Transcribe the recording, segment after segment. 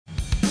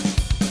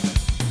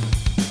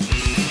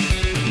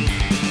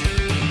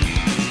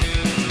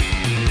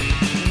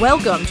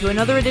Welcome to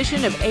another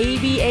edition of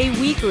ABA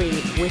Weekly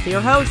with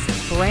your host,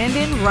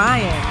 Brandon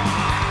Ryan.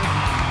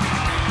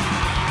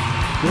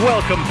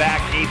 Welcome back,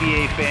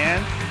 ABA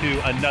fans,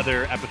 to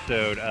another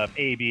episode of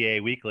ABA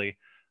Weekly.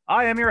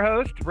 I am your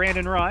host,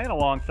 Brandon Ryan,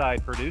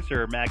 alongside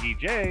producer Maggie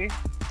J.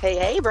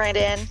 Hey,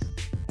 Brandon.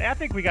 Hey, I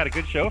think we got a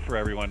good show for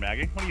everyone,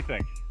 Maggie. What do you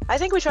think? I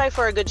think we try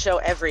for a good show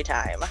every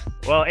time.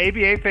 Well,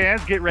 ABA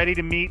fans, get ready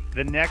to meet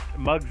the next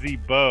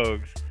Muggsy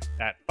Bogues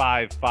at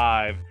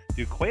 5'5".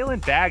 Quaylen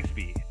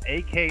Bagsby,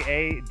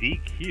 a.k.a.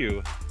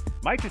 DQ,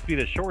 might just be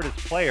the shortest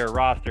player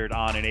rostered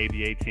on an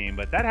ABA team,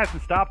 but that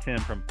hasn't stopped him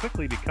from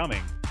quickly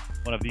becoming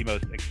one of the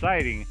most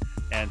exciting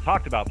and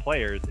talked about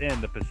players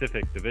in the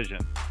Pacific Division.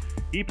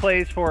 He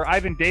plays for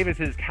Ivan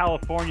Davis's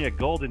California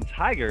Golden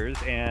Tigers,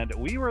 and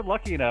we were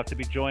lucky enough to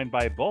be joined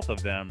by both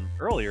of them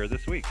earlier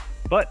this week.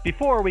 But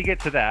before we get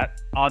to that,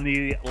 on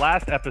the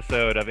last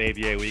episode of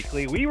ABA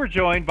Weekly, we were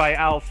joined by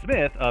Al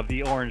Smith of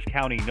the Orange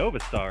County Nova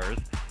Stars,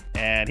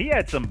 and he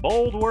had some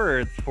bold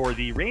words for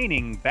the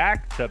reigning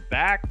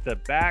back-to-back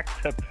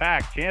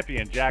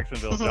champion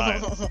Jacksonville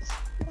Giants.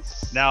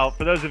 Now,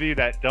 for those of you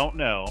that don't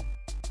know,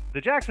 the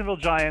Jacksonville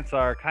Giants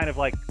are kind of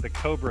like the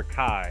Cobra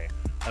Kai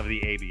of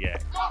the ABA.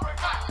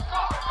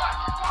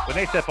 When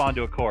they step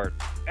onto a court,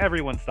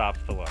 everyone stops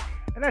to look.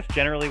 And that's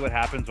generally what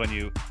happens when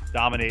you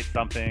dominate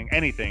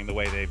anything the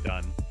way they've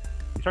done.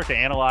 You start to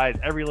analyze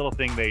every little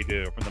thing they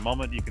do from the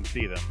moment you can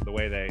see them, the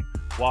way they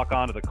walk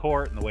onto the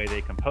court and the way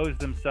they compose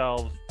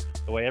themselves,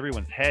 the way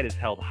everyone's head is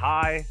held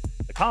high,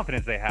 the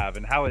confidence they have,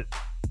 and how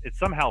it's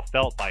somehow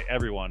felt by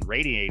everyone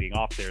radiating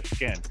off their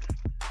skin.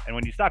 And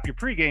when you stop your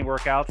pregame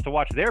workouts to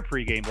watch their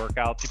pregame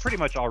workouts, you pretty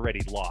much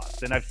already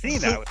lost. And I've seen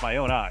that with my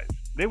own eyes.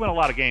 They win a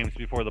lot of games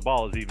before the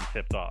ball is even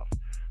tipped off.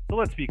 So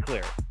let's be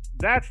clear.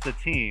 That's the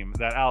team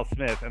that Al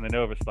Smith and the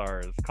Nova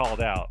Stars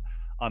called out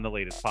on the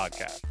latest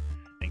podcast.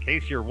 In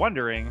case you're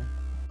wondering,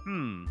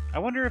 I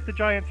wonder if the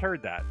Giants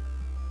heard that.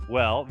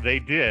 Well, they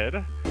did.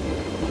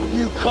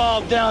 You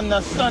called down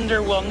the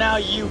thunder, well now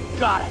you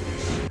got it.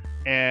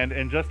 And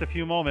in just a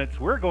few moments,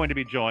 we're going to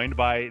be joined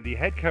by the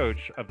head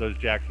coach of those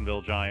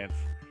Jacksonville Giants,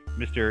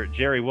 Mr.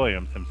 Jerry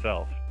Williams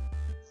himself.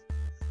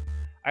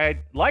 I'd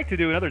like to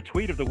do another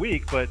tweet of the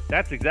week, but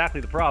that's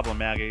exactly the problem,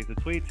 Maggie. The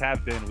tweets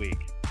have been weak.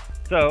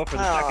 So for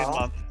the second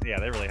month, yeah,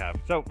 they really have.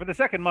 So for the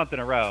second month in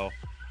a row,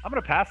 I'm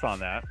going to pass on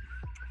that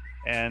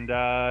and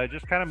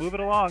just kind of move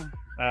it along.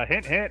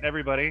 Hint, hint,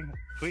 everybody.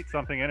 Tweet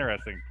something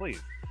interesting, please.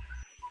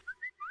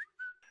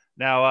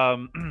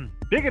 Now,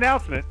 big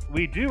announcement.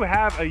 We do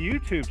have a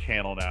YouTube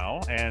channel now,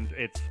 and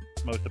it's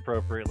most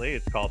appropriately,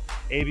 it's called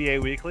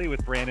ABA Weekly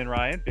with Brandon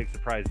Ryan. Big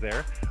surprise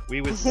there.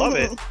 We would love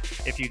it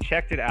if you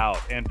checked it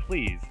out, and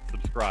please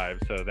subscribe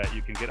so that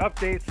you can get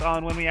updates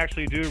on when we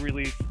actually do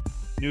release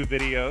new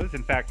videos.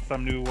 In fact,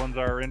 some new ones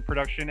are in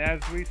production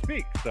as we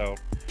speak. So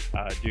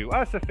do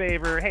us a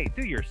favor. Hey,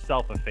 do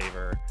yourself a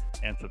favor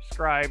and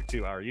subscribe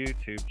to our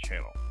YouTube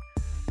channel.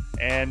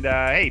 And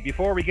hey,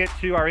 before we get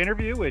to our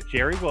interview with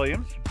Jerry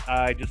Williams,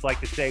 I'd just like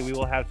to say we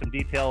will have some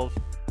details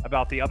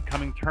about the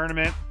upcoming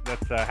tournament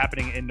that's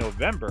happening in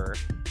November.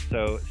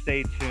 So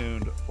stay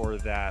tuned for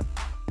that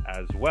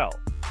as well.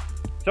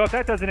 So if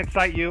that doesn't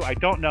excite you, I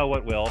don't know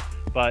what will.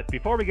 But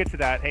before we get to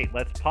that, hey,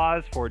 let's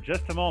pause for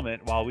just a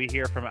moment while we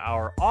hear from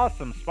our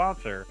awesome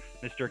sponsor,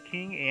 Mr.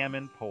 King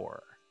Ammon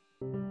Pour.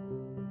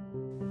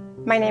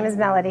 My name is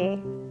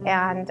Melody,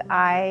 and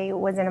I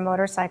was in a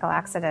motorcycle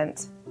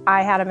accident.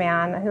 I had a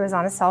man who was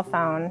on a cell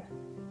phone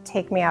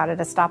take me out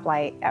at a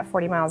stoplight at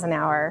 40 miles an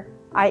hour.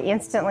 I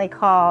instantly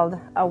called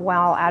a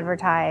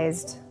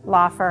well-advertised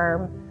law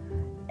firm,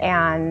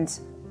 and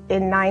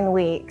in 9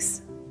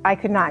 weeks, I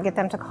could not get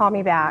them to call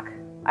me back.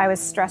 I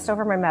was stressed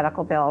over my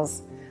medical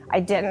bills.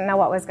 I didn't know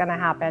what was going to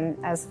happen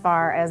as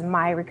far as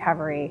my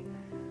recovery.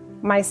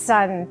 My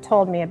son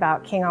told me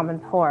about King Ammon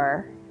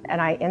Pour,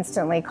 and I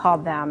instantly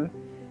called them.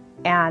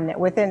 And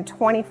within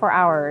 24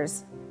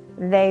 hours,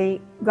 they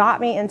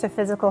got me into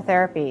physical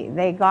therapy.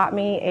 They got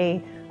me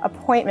an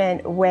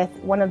appointment with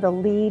one of the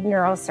lead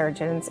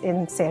neurosurgeons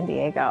in San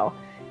Diego.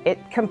 It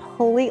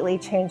completely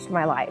changed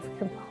my life,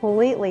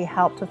 completely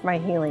helped with my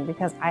healing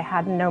because I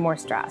had no more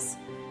stress.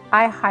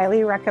 I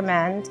highly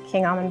recommend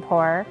King Ammon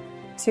Pour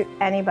to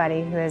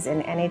anybody who is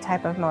in any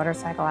type of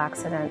motorcycle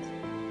accident.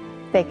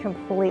 They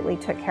completely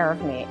took care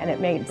of me, and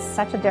it made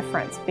such a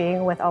difference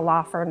being with a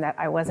law firm that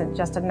I wasn't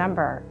just a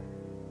number,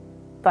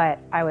 but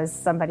I was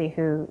somebody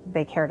who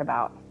they cared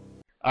about.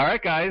 All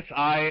right, guys,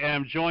 I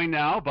am joined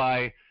now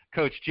by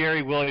Coach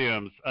Jerry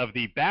Williams of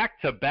the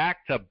back-to-back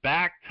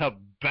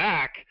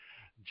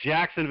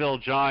Jacksonville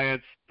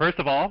Giants. First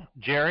of all,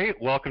 Jerry,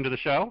 welcome to the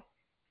show.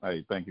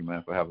 Hey, thank you,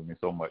 man, for having me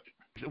so much.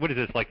 What is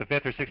this, like the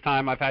fifth or sixth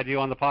time I've had you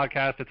on the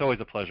podcast? It's always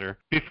a pleasure.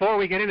 Before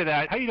we get into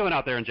that, how you doing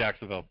out there in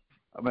Jacksonville?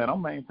 Man,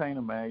 I'm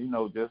maintaining, man. You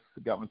know, just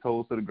got my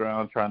toes to the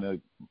ground, trying to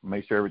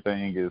make sure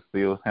everything is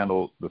still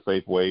handled the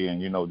safe way,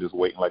 and, you know, just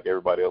waiting like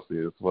everybody else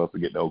is for us to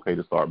get the okay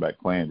to start back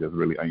playing. Just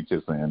really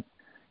anxious and,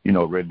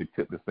 ready to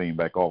tip this thing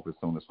back off as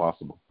soon as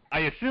possible. I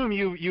assume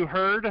you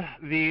heard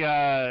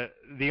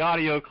the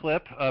audio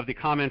clip of the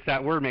comments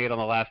that were made on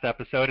the last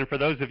episode, and for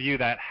those of you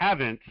that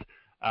haven't,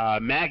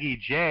 Maggie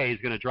J is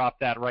going to drop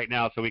that right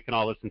now so we can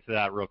all listen to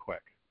that real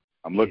quick.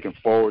 I'm looking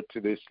forward to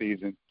this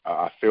season.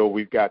 I feel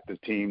we've got the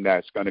team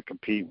that's going to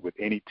compete with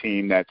any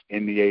team that's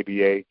in the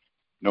ABA,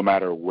 no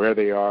matter where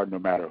they are, no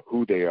matter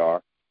who they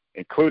are,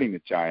 including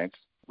the Giants.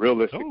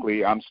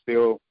 Realistically, I'm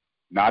still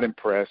not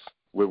impressed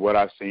with what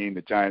I've seen.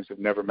 The Giants have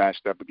never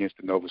matched up against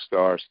the Nova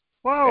Stars.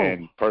 Whoa.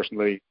 And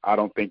personally, I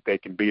don't think they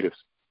can beat us.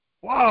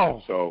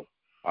 Wow. So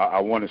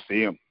I want to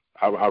see them.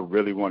 I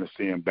really want to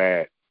see them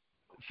bad.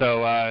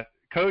 So,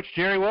 Coach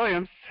Jerry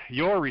Williams,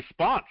 your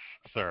response,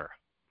 sir.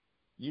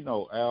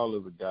 Al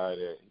is a guy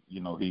that,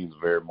 he's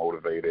very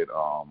motivated.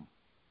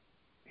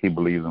 He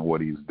believes in what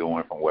he's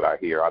doing from what I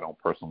hear. I don't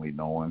personally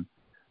know him.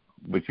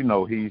 But,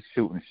 he's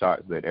shooting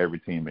shots that every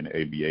team in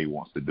the ABA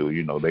wants to do.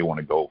 They want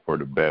to go for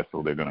the best,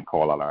 so they're going to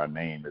call out our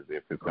name as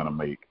if it's going to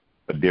make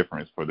a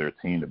difference for their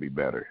team to be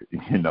better.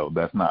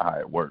 That's not how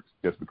it works.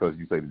 Just because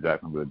you say the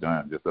Jacksonville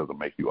Giants just doesn't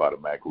make you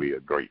automatically a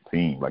great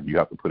team. Like, you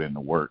have to put in the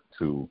work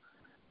to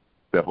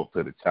step up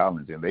to the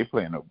challenge. And they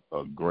play in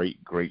a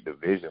great, great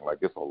division. Like,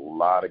 it's a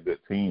lot of good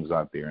teams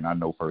out there. And I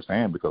know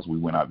firsthand because we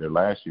went out there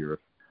last year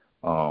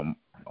on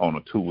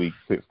a 2-week,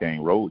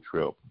 6-game road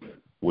trip,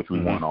 which we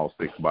won all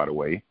 6, by the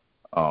way.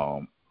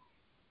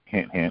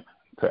 Hint, hint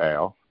to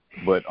Al.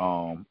 But,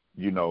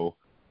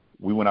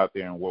 we went out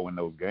there and won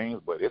those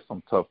games, but it's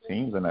some tough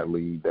teams in that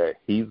league that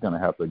he's going to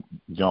have to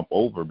jump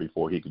over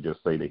before he could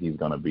just say that he's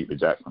going to beat the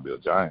Jacksonville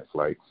Giants.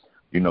 Like,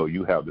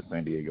 you have the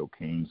San Diego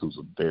Kings, who's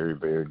a very,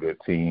 very good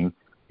team.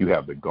 You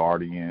have the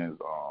Guardians.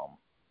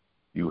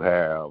 You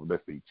have,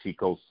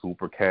 Chico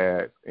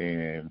Supercats.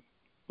 And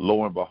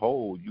lo and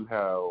behold, you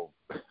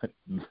have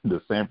the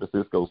San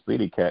Francisco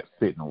City Cats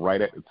sitting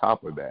right at the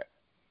top of that.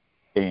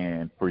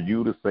 And for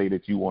you to say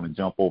that you want to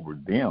jump over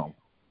them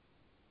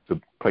to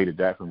play the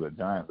Jacksonville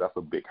Giants, that's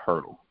a big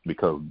hurdle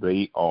because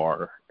they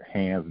are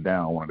hands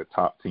down one of the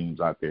top teams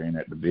out there in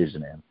that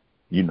division. And,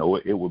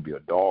 it would be a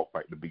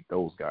dogfight to beat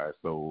those guys.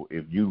 So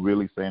if you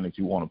really saying that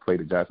you want to play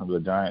the Jacksonville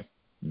Giants,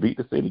 beat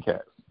the City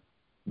Cats,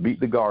 beat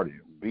the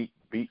Guardians, beat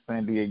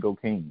San Diego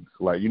Kings.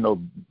 Like,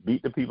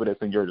 beat the people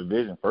that's in your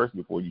division first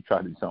before you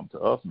try to jump to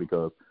us,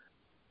 because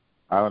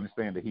I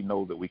understand that he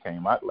knows that we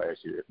came out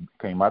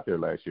there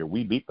last year.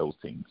 We beat those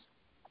teams.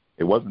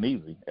 It wasn't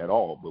easy at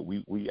all, but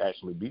we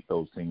actually beat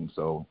those teams.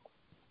 So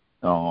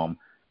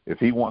if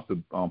he wants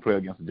to play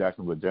against the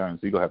Jacksonville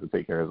Giants, he's going to have to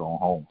take care of his own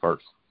home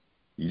first.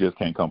 You just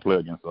can't come play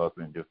against us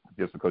and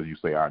just because you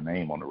say our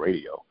name on the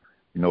radio.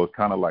 It's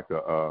kind of like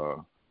a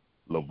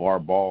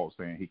LeVar Ball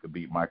saying he could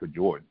beat Michael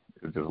Jordan.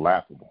 It's just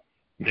laughable.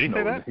 Did he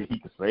say that? He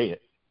could say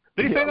it.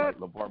 Did he say that?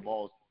 LeVar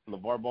Ball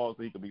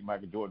said he could beat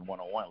Michael Jordan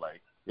one-on-one.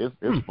 Like,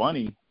 it's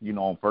funny,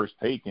 on First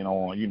Take and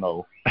on,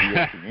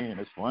 ESPN.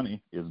 It's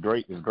funny. It's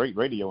great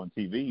radio and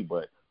TV,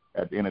 but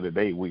at the end of the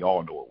day, we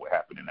all know what would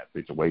happen in that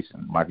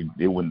situation.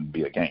 It wouldn't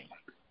be a game.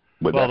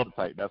 But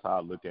that's how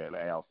I look at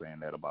Al saying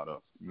that about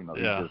us. He's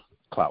just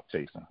clout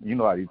chasing. He's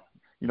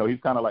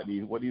kind of like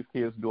what these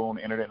kids do on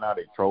the internet now.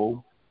 They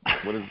troll.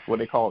 What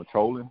they call it,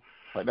 trolling.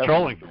 Like, that's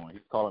trolling. What he's doing.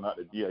 He's calling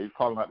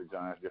out the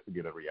Giants just to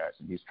get a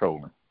reaction. He's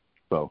trolling.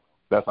 So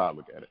that's how I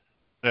look at it.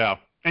 Yeah.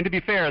 And to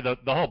be fair, the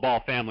whole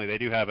Ball family, they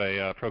do have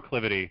a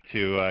proclivity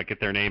to get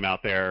their name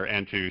out there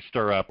and to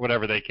stir up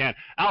whatever they can.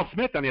 Al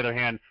Smith, on the other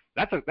hand,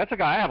 that's a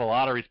guy I have a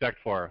lot of respect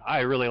for. I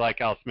really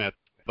like Al Smith,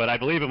 but I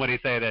believe him when he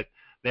say that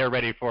they're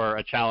ready for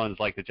a challenge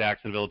like the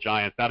Jacksonville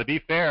Giants. Now, to be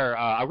fair,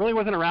 I really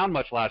wasn't around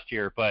much last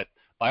year, but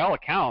by all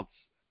accounts,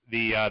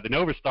 the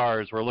Nova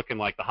Stars were looking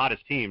like the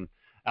hottest team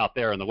out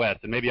there in the West.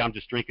 And maybe I'm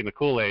just drinking the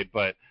Kool-Aid,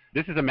 but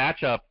this is a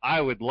matchup I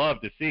would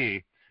love to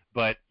see.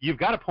 But you've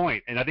got a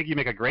point, and I think you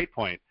make a great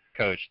point,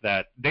 Coach,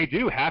 that they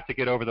do have to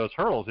get over those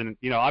hurdles. And,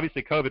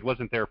 obviously COVID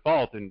wasn't their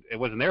fault, and it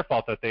wasn't their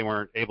fault that they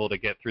weren't able to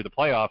get through the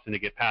playoffs and to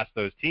get past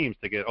those teams,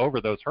 to get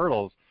over those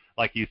hurdles.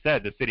 Like you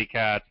said, the City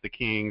Cats, the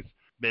Kings,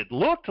 it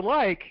looked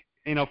like,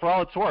 for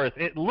all it's worth,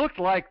 it looked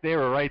like they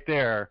were right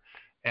there,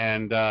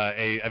 and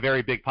a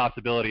very big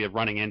possibility of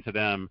running into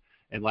them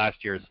in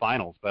last year's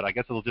finals. But I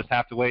guess it'll just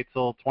have to wait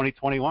till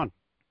 2021.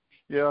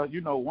 Yeah,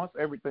 once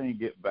everything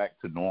get back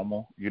to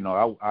normal,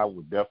 I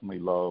would definitely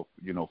love,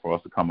 for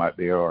us to come out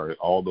there, or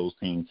all those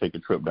teams take a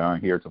trip down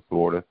here to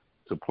Florida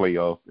to play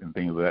us and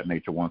things of that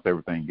nature once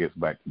everything gets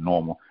back to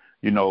normal.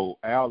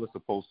 Al is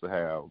supposed to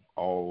have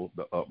all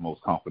the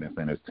utmost confidence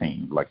in his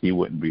team. Like, he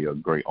wouldn't be a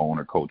great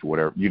owner, coach,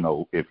 whatever,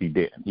 if he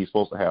didn't. He's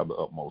supposed to have the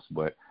utmost.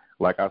 But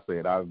like I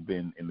said, I've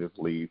been in this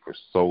league for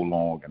so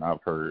long, and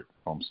I've heard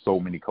from so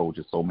many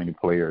coaches, so many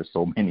players,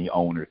 so many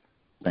owners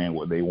saying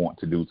what they want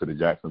to do to the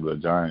Jacksonville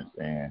Giants.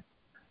 And,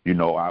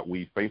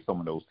 we faced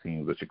some of those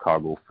teams, the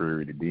Chicago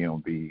Fury, the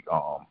DMV,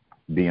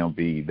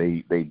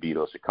 they beat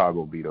us.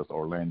 Chicago beat us.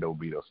 Orlando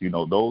beat us.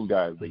 Those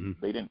guys,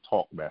 they didn't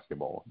talk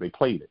basketball. They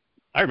played it.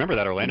 I remember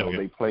that Orlando game.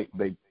 They played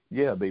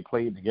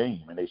the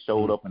game, and they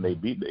showed up and they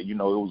beat it. It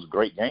was a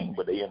great game,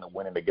 but they ended up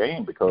winning the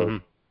game because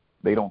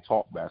they don't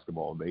talk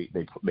basketball.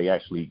 They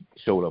actually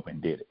showed up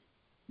and did it.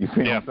 You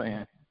see what I'm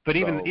saying? But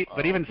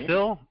even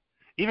still,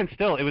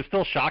 it was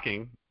still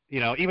shocking. You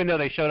know, even though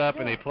they showed up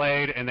and they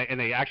played and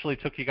they actually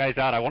took you guys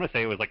out. I want to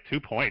say it was like 2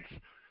 points.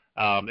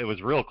 It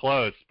was real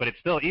close, but it's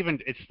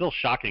still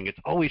shocking. It's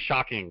always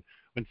shocking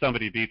when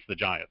somebody beats the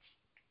Giants.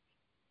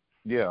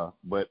 Yeah,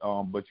 but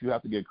you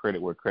have to give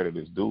credit where credit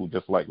is due.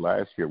 Just like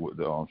last year with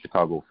the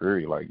Chicago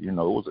Fury, like, you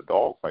know, it was a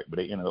dogfight, but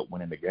they ended up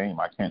winning the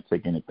game. I can't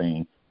take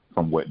anything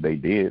from what they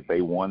did.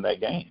 They won that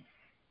game.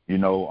 You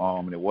know,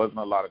 and it wasn't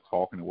a lot of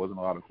talking. It wasn't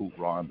a lot of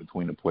hoopla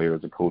between the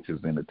players, the coaches,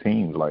 and the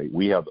teams. Like,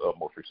 we have the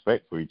utmost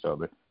respect for each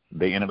other.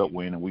 They ended up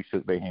winning. We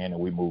shook their hand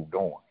and we moved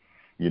on.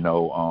 You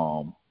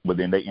know, but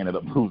then they ended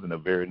up losing the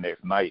very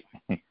next night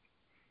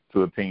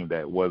to a team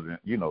that wasn't,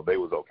 you know, they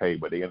was okay,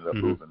 but they ended up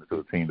losing to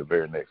a team the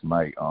very next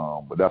night.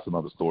 But that's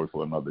another story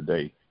for another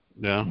day.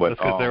 Yeah, but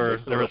that's because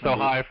they were so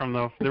high from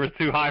they were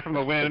too high from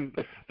the win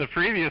the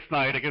previous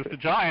night against the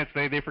Giants.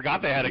 They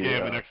forgot they had a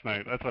game the next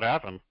night. That's what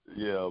happened.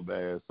 Yeah,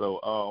 man.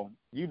 So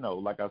you know,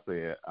 like I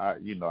said, I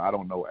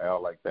don't know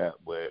Al like that,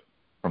 but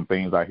from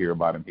things I hear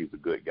about him, he's a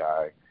good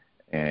guy.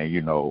 And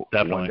you know,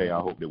 Definitely. One day I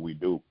hope that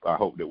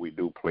we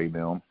do play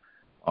them,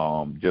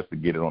 just to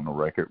get it on the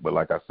record. But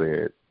like I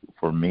said,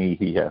 for me,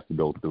 he has to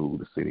go through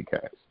the City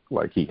Cats.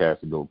 Like, he has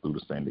to go through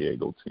the San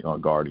Diego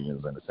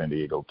Guardians and the San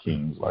Diego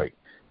Kings. Like,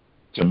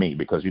 to me,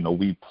 because, you know,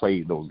 we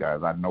played those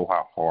guys. I know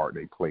how hard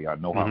they play. I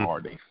know how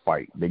hard they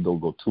fight. They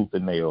go tooth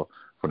and nail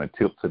from the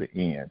tip to the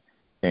end.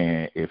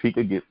 And if he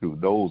could get through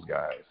those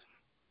guys,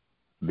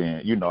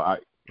 then, you know,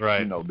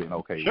 then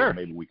okay, sure. Well,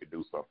 maybe we could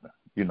do something.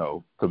 You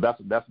know, because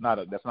that's not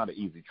an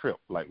easy trip.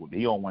 Like,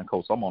 he on one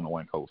coast, I'm on the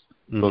one coast.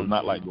 So it's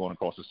not like going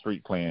across the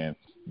street playing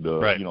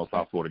the you know,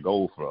 South Florida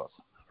Gold for us.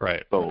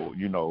 Right. So,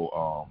 you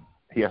know,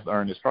 he has to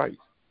earn his stripes.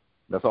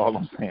 That's all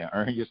I'm saying.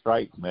 Earn your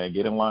stripes, man.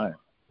 Get in line.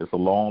 It's a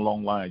long,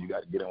 long line. You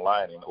got to get in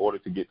line. In order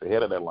to get to the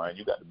head of that line,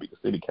 you got to beat the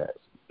City Cats.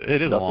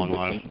 It is a long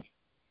line.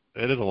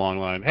 It is a long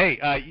line.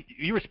 Hey,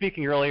 you were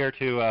speaking earlier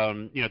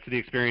to you know, to the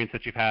experience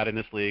that you've had in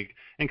this league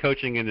and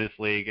coaching in this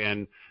league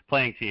and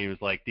playing teams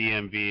like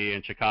DMV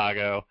and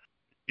Chicago,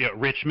 you know,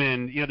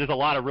 Richmond. You know, there's a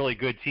lot of really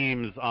good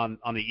teams on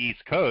the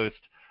East Coast.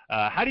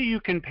 How do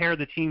you compare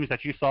the teams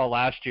that you saw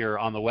last year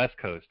on the West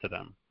Coast to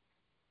them?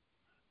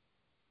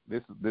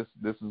 This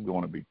is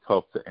going to be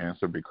tough to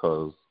answer,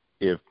 because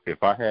if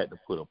I had to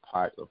put a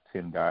pot of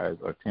 10 guys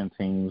or 10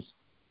 teams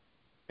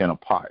in a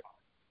pot,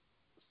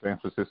 San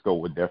Francisco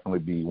would definitely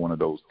be one of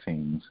those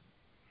teams,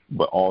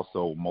 but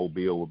also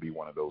Mobile would be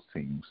one of those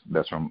teams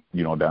that's from,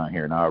 you know, down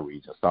here in our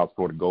region. South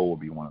Florida Gold would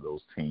be one of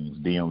those teams.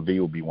 DMV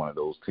would be one of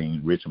those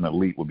teams. Richmond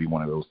Elite would be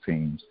one of those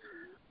teams.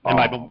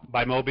 And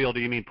by Mobile,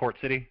 do you mean Port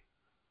City?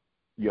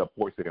 Yeah,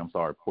 Port City. I'm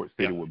sorry. Port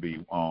City would be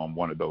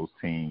one of those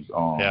teams.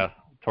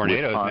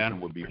 Tornadoes, Wisconsin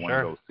man. would be for one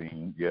sure. of those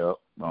teams. Yeah.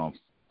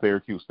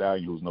 Syracuse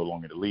Stallions, who's no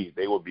longer in the league,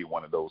 they would be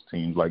one of those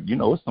teams. Like, you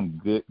know, it's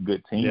some good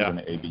teams in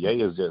the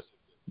ABA. It's just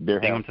there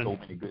have so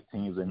many good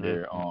teams in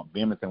there.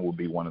 Binghamton would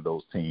be one of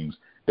those teams.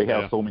 They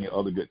have so many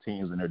other good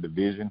teams in their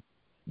division.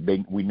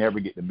 We never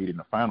get to meet in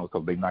the finals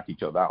because they knock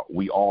each other out.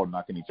 We all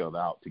knocking each other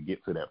out to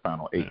get to that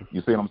final 8.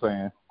 You see what I'm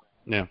saying?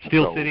 Yeah.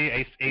 Steel City,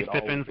 Ace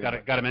Pippins, got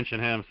to mention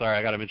him. Sorry,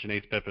 I got to mention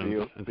Ace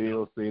Pippins.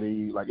 Steel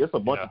City, like, it's a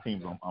bunch of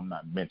teams I'm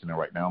not mentioning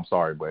right now. I'm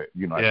sorry, but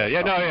you know.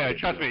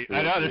 Trust me.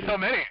 I know there's so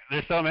many.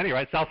 There's so many,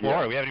 right? South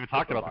Florida, we haven't even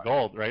talked about the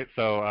Gold, right?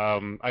 So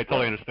I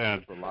totally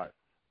understand. That's a lot.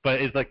 But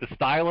is like the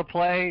style of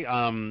play,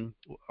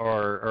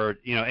 or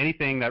you know,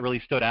 anything that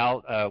really stood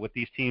out with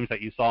these teams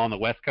that you saw on the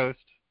West Coast?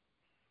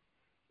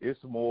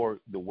 It's more,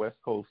 the West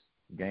Coast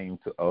game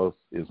to us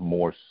is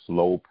more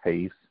slow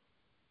pace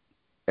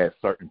at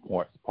certain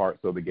parts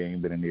of the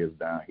game than it is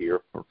down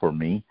here for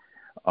me.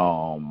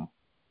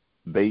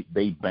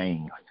 They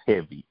bang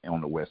heavy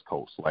on the West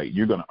Coast. Like,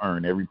 you're going to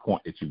earn every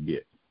point that you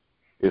get.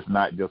 It's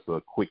not just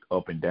a quick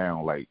up and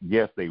down. Like,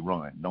 yes, they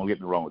run. Don't get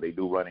me wrong. They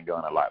do run and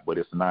gun a lot, but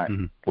it's not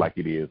like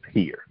it is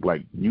here.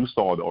 Like, you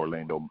saw the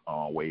Orlando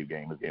Wave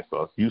game against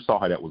us. You saw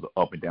how that was an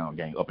up and down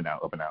game, up and down,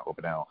 up and down, up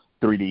and down.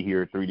 3D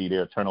here, 3D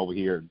there, turnover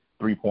here,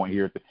 3-point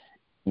here.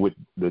 With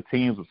the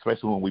teams,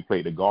 especially when we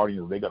play the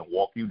Guardians, they're going to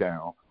walk you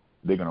down.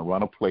 They're going to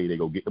run a play. They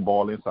go get the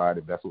ball inside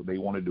if that's what they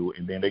want to do,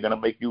 and then they're going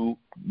to make you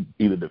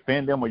either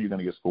defend them or you're going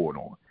to get scored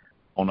on.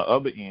 On the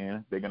other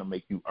end, they're going to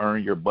make you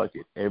earn your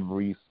bucket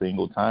every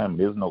single time.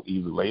 There's no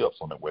easy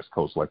layups on the West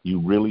Coast. Like, you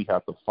really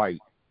have to fight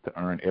to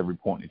earn every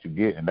point that you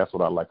get, and that's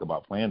what I like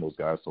about playing those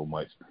guys so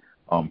much.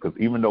 Because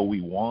even though we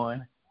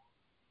won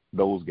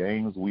those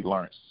games, we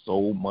learned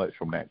so much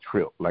from that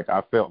trip. Like,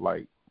 I felt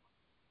like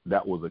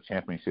that was a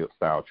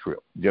championship-style trip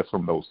just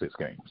from those 6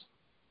 games.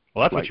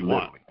 Well, that's what you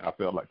want. I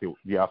felt like it was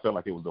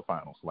the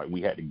finals. Like,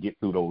 we had to get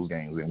through those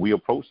games, and we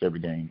approached every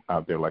game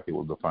out there like it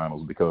was the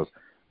finals, because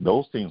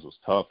those teams was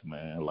tough,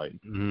 man. Like,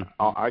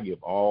 I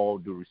give all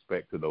due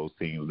respect to those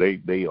teams.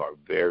 They are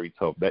very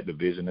tough. That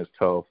division is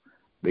tough.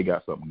 They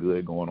got something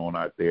good going on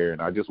out there,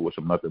 and I just wish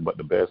them nothing but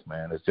the best,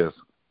 man. It's just,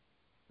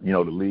 you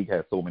know, the league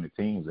has so many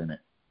teams in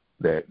it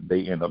that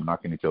they end up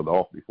knocking each other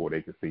off before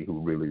they can see who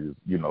really is,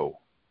 you know,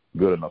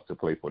 good enough to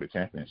play for the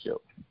championship.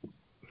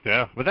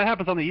 Yeah, but that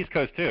happens on the East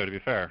Coast too, to be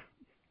fair.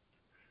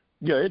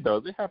 Yeah, it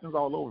does. It happens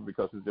all over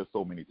because there's just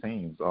so many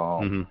teams.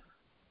 Mm-hmm.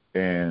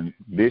 And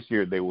this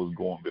year they was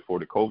going, before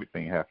the COVID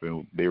thing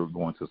happened, they were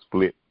going to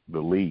split the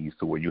leagues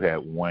to where you had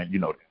one,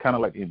 kind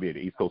of like the NBA,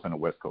 the East Coast and the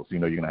West Coast. You're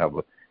going to have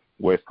a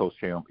West Coast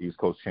champ, East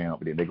Coast champ,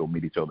 and then they go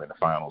meet each other in the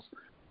finals.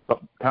 So,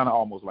 kind of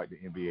almost like the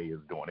NBA is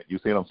doing it. You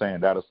see what I'm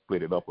saying? That'll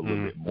split it up a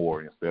little bit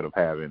more instead of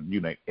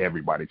having,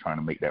 everybody trying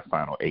to make that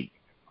final 8.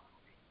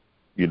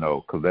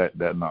 Because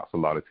that knocks a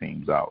lot of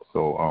teams out.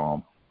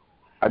 So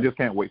I just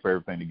can't wait for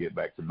everything to get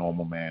back to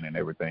normal, man, and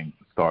everything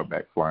start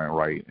back flying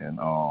right. And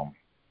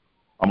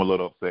I'm a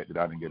little upset that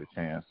I didn't get a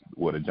chance,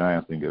 the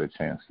Giants didn't get a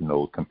chance,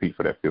 compete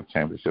for that 5th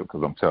championship,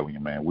 because I'm telling you,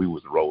 man, we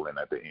was rolling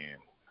at the end.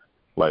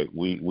 Like,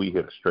 we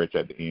hit a stretch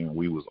at the end.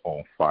 We was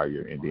on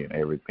fire, and then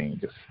everything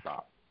just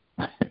stopped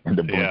in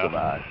the blink of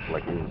eyes.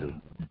 Like, it was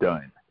just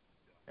done.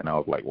 And I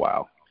was like,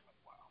 wow.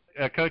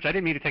 Coach, I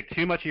didn't mean to take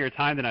too much of your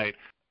time tonight.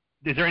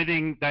 Is there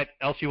anything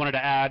else you wanted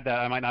to add that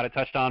I might not have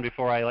touched on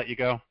before I let you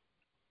go?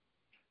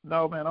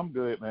 No, man, I'm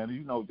good, man.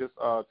 Just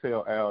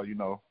tell Al,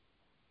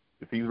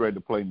 if he's ready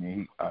to play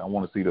me, I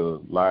want to see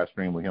the live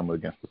stream with him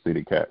against the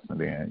City Cats, and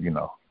then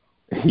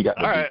he got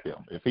to beat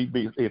them.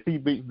 If he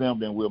beats them,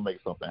 then we'll make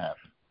something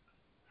happen.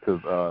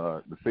 Because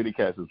the City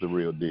Cats is the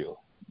real deal.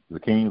 The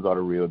Kings are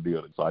the real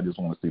deal. So I just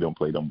want to see them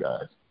play them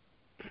guys.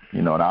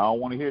 And I don't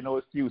want to hear no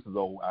excuses.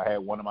 Oh, I had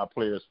one of my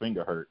players'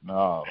 finger hurt.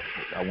 No,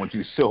 I want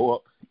you to show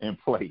up and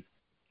play.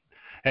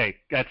 Hey,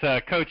 that's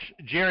Coach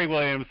Jerry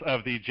Williams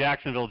of the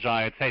Jacksonville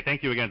Giants. Hey,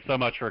 thank you again so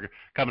much for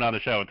coming on the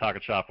show and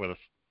talking shop with us.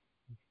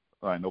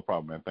 All right, no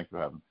problem, man. Thanks for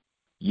having me.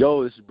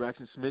 Yo, this is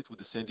Braxton Smith with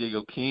the San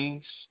Diego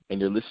Kings, and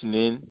you're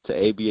listening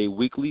to ABA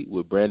Weekly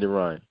with Brandon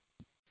Ryan.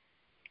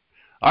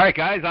 All right,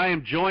 guys, I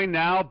am joined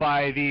now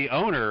by the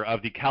owner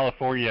of the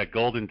California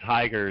Golden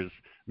Tigers,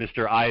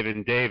 Mr.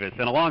 Ivan Davis.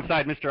 And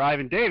alongside Mr.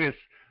 Ivan Davis,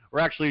 we're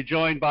actually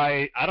joined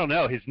by, I don't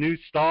know, his new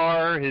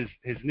star, his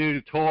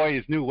new toy,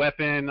 his new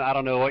weapon. I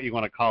don't know what you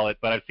want to call it,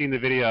 but I've seen the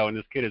video, and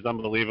this kid is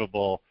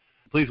unbelievable.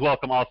 Please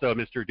welcome also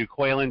Mr.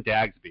 DeQuaylin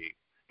Dagsby.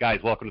 Guys,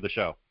 welcome to the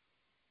show.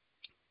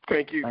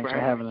 Thank you. Thanks for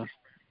having us.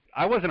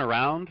 I wasn't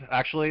around,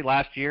 actually,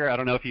 last year. I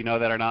don't know if you know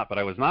that or not, but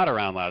I was not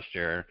around last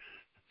year.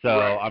 So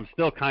I'm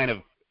still kind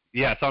of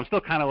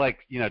like,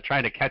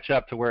 trying to catch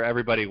up to where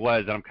everybody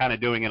was, and I'm kind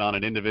of doing it on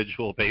an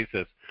individual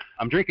basis.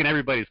 I'm drinking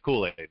everybody's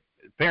Kool-Aid.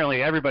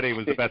 Apparently everybody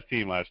was the best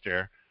team last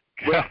year.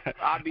 Well,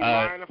 I'd be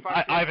lying if I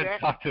said Ivan, that.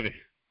 talk to me.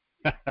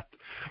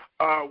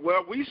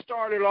 Well, we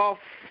started off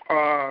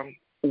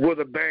with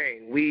a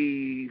bang.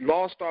 We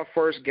lost our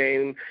first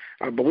game.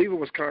 I believe it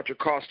was Contra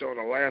Costa on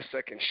the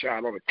last-second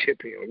shot on a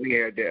tip-in. We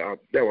had that.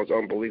 That was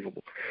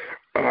unbelievable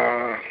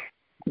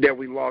that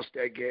we lost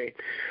that game.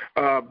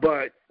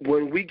 But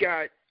when we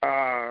got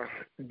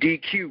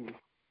DQ,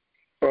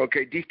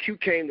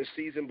 DQ came the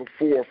season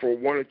before for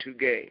 1 or 2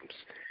 games.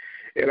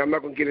 And I'm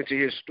not going to get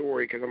into his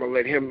story because I'm going to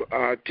let him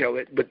tell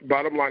it. But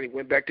bottom line, he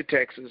went back to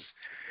Texas.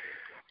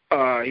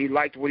 He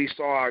liked what he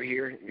saw out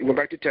here. He went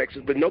back to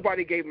Texas, but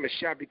nobody gave him a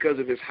shot because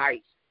of his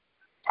height.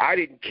 I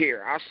didn't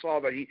care. I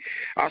saw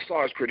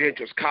his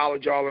credentials,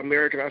 college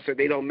All-American. I said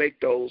they don't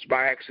make those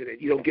by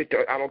accident. You don't get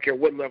I don't care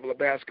what level of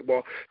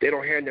basketball. They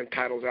don't hand them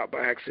titles out by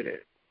accident,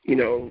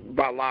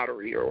 by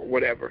lottery or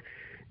whatever.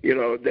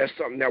 That's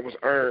something that was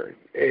earned.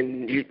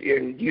 And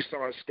you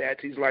saw his stats.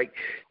 He's like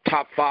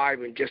top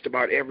 5 in just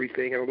about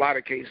everything. In a lot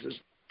of cases,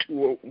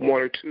 1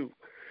 or 2.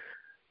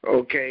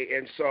 Okay,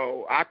 and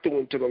so I threw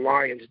him to the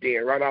Lions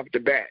den right off the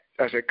bat.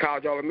 I said,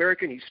 college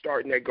All-American, he's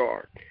starting at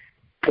guard,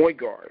 point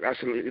guard. I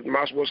said,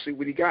 might as well see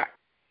what he got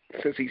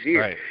since he's here.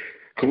 Right.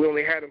 Because we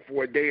only had him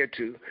for a day or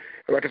two.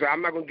 And like I said,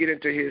 I'm not going to get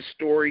into his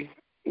story.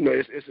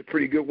 It's a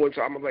pretty good one,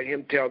 so I'm going to let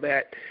him tell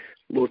that.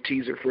 A little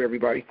teaser for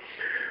everybody.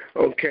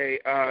 Okay,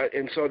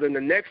 and so then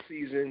the next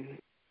season,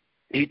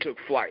 he took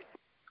flight.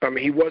 I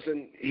mean, he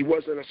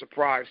wasn't a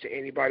surprise to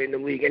anybody in the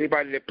league.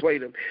 Anybody that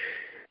played him,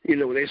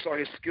 they saw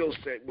his skill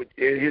set.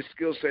 His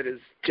skill set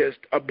is just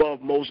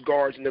above most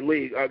guards in the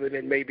league, other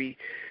than maybe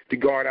the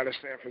guard out of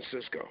San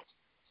Francisco.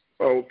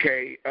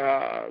 Okay,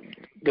 the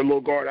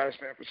little guard out of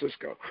San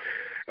Francisco,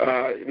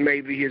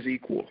 maybe his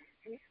equal.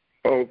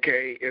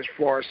 Okay, as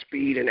far as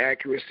speed and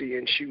accuracy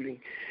and shooting,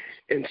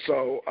 and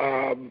so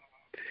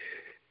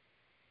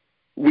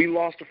we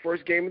lost the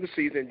first game of the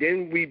season.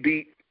 Then we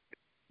beat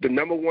the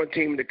number 1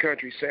 team in the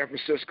country, San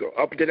Francisco.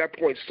 Up to that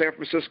point, San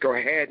Francisco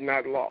had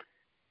not lost.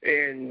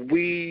 And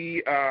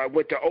we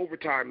went to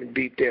overtime and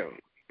beat them.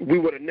 We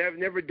would have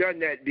never done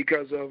that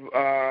because of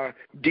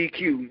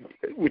DQ,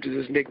 which is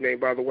his nickname,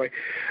 by the way.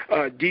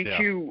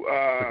 DQ.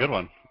 Yeah. A good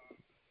one.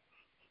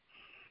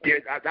 Yeah,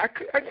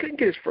 I couldn't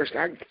get his first.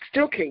 I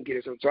still can't get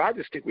his first, so I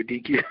just stick with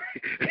DQ.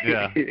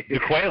 Yeah,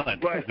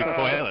 DeQuaylin.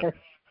 DeQuaylin.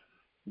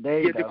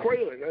 There you go.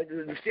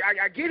 DeQuaylin. See,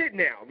 I get it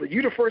now, but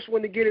you're the first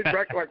one to get it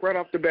right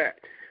off the bat.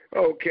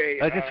 Okay.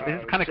 It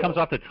just kind of comes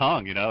off the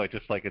tongue, It's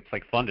just like it's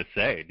fun to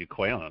say,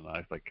 DeQuaylin.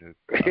 I don't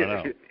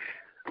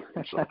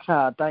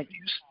know. Thank you.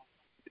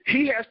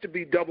 He has to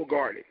be double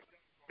guarded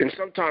and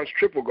sometimes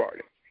triple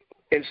guarded.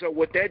 And so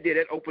what that did,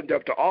 it opened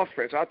up the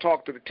offense. I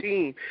talked to the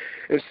team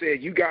and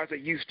said, you guys are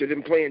used to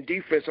them playing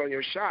defense on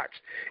your shots.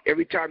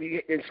 Every time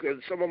you hit,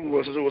 some of them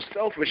was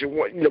selfish. And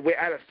we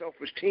had a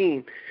selfish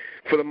team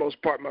for the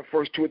most part my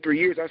first 2 or 3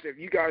 years. I said, if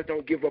you guys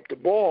don't give up the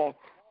ball,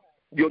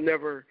 you'll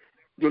never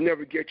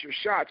get your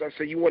shots. I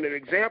said, you want an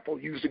example?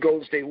 Use the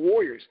Golden State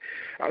Warriors.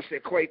 I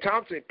said, Klay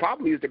Thompson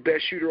probably is the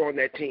best shooter on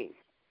that team.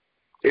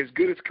 As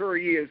good as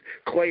Curry is,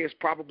 Klay is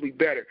probably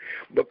better.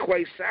 But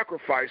Klay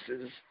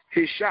sacrifices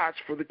his shots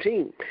for the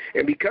team.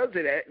 And because of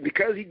that,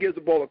 because he gives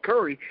the ball to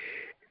Curry,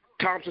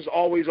 Thompson's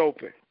always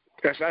open.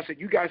 That's why I said,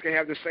 you guys can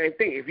have the same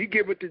thing. If you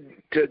give it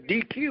to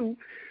DQ,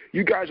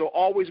 you guys will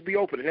always be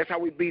open. And that's how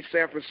we beat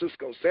San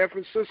Francisco. San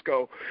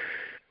Francisco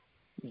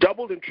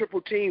doubled and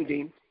triple teamed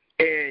him,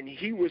 and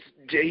he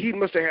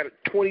must have had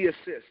 20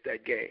 assists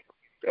that game.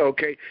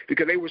 Okay,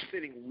 because they were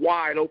sitting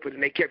wide open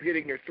and they kept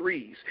hitting their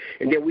threes,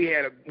 and then we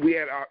had a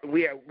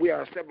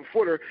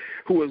 7-footer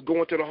who was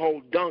going to the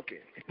hole dunking.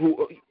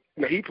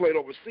 Now, he played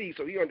overseas,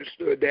 so he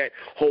understood that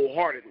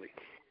wholeheartedly.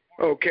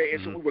 Okay,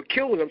 and so we were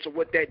killing him. So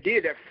what that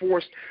did, that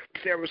forced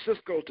San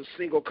Francisco to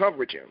single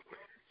coverage him,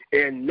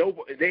 and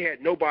they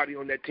had nobody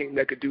on that team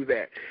that could do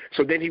that.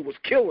 So then he was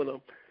killing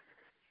them.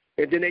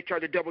 And then they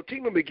tried to double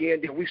team him again.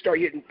 Then we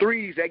started hitting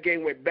threes. That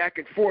game went back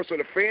and forth. So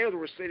the fans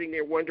were sitting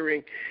there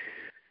wondering,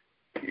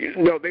 they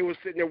were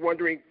sitting there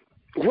wondering,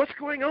 what's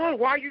going on?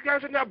 Why you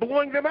guys are not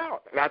blowing them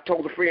out? And I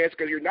told the fans,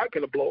 because you're not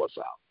going to blow us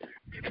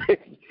out.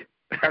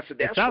 I said,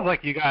 it sounds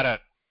like you got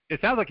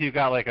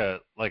like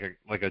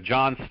a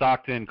John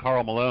Stockton,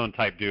 Karl Malone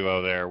type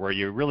duo there, where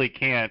you really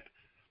can't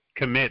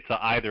commit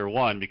to either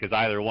one because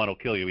either one will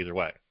kill you either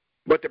way.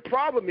 But the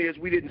problem is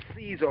we didn't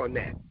seize on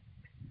that.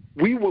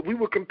 We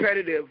were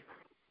competitive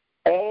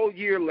all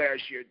year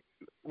last year.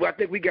 Well, I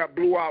think we got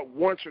blew out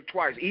once or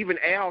twice. Even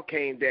Al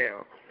came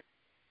down,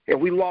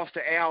 and we lost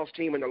to Al's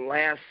team in the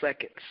last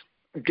seconds.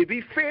 To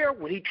be fair,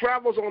 when he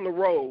travels on the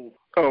road,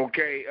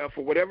 okay,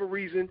 for whatever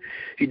reason,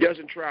 he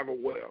doesn't travel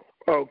well,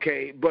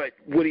 okay. But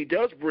what he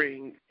does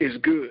bring is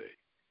good.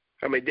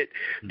 I mean,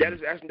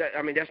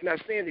 that's not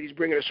saying that he's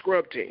bringing a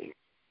scrub team.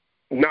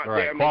 Not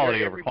right. I mean,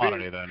 Quality over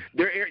quantity, then.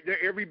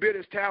 They're every bit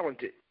as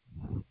talented.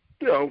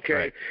 Okay,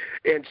 right.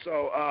 And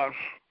so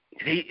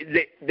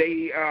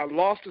they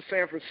lost to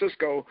San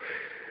Francisco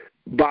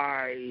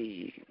by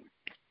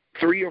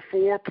 3 or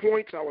 4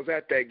 points. I was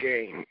at that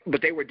game,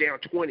 but they were down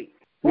 20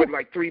 with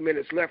like 3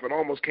 minutes left, and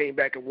almost came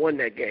back and won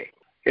that game.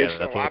 And yeah,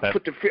 so I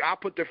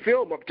put the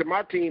film up to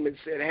my team and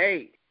said,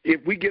 hey, if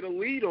we get a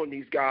lead on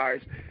these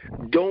guys,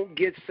 don't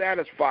get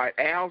satisfied.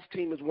 Al's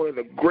team is one of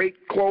the great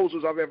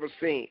closers I've ever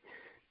seen.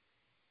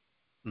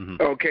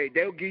 Mm-hmm. Okay,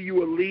 they'll give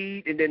you a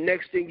lead, and then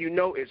next thing you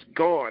know, it's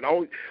gone.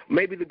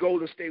 Maybe the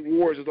Golden State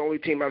Warriors is the only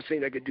team I've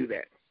seen that could do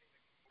that.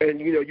 And,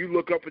 you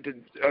look up at the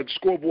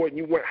scoreboard and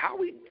you went,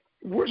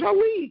 where's our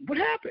lead? What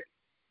happened?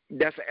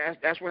 That's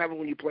what happened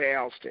when you play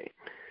Al's team.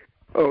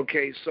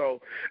 Okay,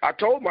 so I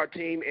told my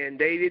team, and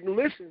they didn't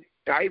listen.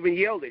 I even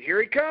yelled it, here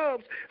he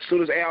comes. As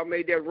soon as Al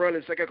made that run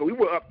in the second, we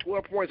were up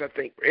 12 points, I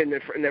think, in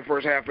the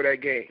first half of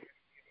that game.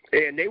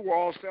 And they were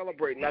all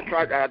celebrating.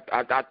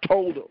 I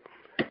told them.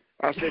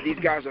 I said, these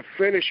guys are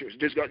finishers.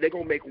 They're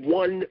going to make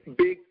one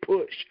big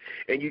push,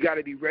 and you got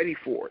to be ready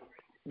for it.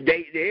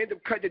 They ended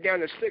up cutting it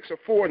down to 6 or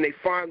 4, and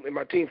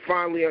my team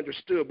finally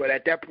understood. But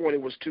at that point,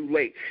 it was too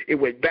late. It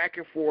went back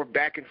and forth,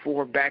 back and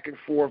forth, back and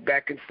forth,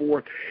 back and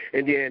forth,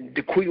 and then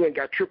DeQuillan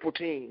got triple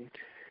teamed,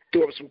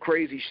 threw up some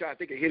crazy shot. I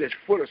think it hit his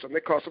foot or something.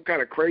 They called some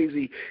kind of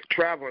crazy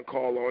traveling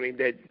call on him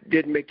that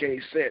didn't make any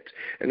sense,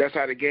 and that's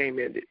how the game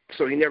ended.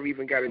 So he never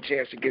even got a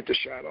chance to get the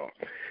shot off.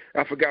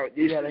 I forgot.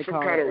 They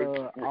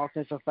called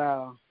offensive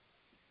foul.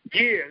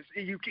 Yes,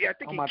 I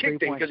think he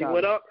kicked it because he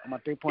went up. On my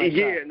 3-point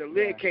yeah, shot. and the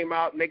lid came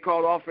out, and they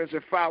called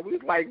offensive foul. We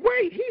was like,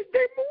 wait,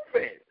 they're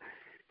moving.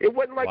 It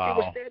wasn't like they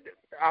were standing.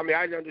 I mean,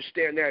 I didn't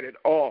understand that at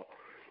all.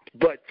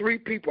 But 3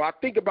 people, I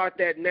think about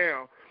that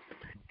now,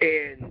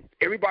 and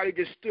everybody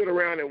just stood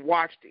around and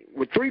watched him.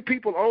 With 3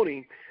 people on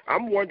him,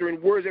 I'm wondering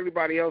where's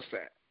everybody else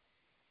at.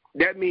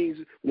 That means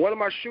one of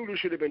my shooters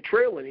should have been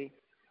trailing him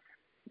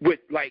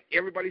with, like,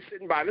 everybody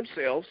sitting by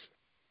themselves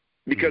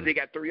because they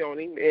got 3 on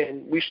him,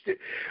 and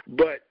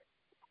but,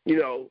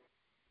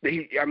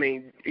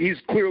 he's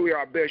clearly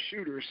our best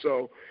shooter,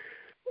 so,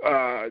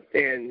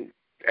 and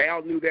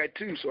Al knew that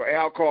too, so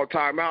Al called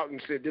timeout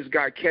and said, this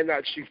guy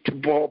cannot shoot the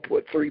ball,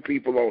 put 3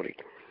 people on him.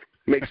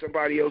 Make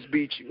somebody else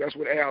beat you. That's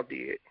what Al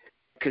did.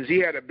 Because he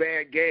had a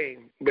bad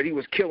game, but he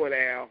was killing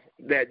Al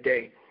that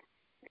day.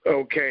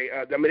 Okay,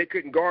 they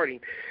couldn't guard him,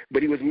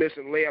 but he was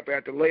missing layup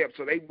after layup,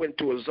 so they went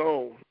to a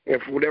zone,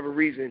 and for whatever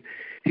reason,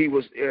 he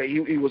was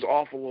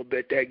off a little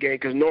bit that game.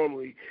 Because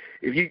normally,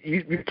 if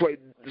you play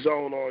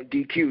zone on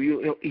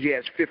DQ, he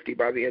has 50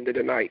 by the end of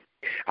the night.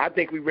 I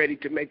think we're ready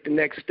to make the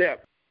next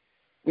step.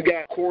 We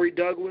got Corey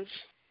Douglas.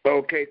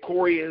 Okay,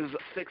 Corey is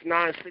a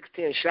 6'9",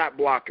 6'10" shot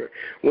blocker.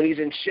 When he's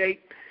in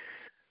shape,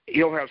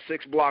 he'll have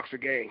 6 blocks a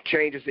game.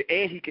 Changes it,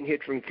 and he can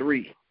hit from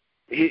 3.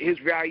 His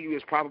value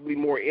is probably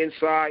more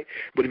inside,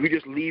 but if you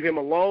just leave him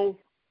alone,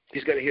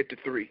 He's going to hit the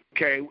three.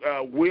 Okay,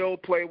 Will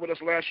played with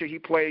us last year. He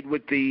played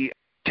with the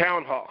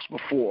Townhawks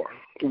before.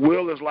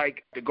 Will is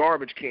like the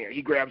garbage can.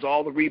 He grabs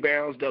all the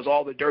rebounds, does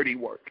all the dirty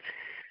work,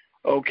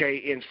 okay,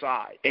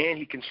 inside, and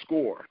he can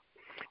score.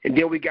 And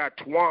then we got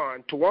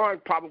Tawan.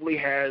 Tawan probably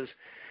has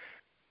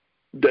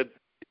the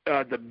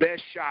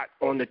best shot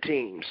on the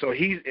team. So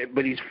he's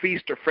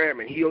feast or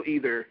famine. He'll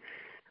either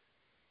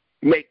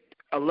make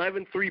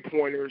 11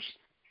 3-pointers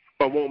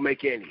or won't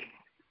make any.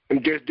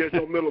 And there's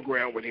no middle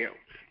ground with him.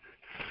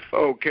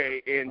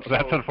 Okay, and so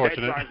that's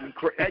unfortunate.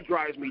 That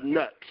drives me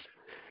nuts.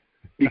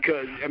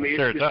 Because, I mean,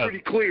 it's pretty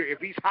clear. If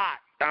he's hot,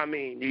 I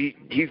mean,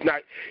 he's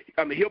not –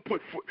 I mean,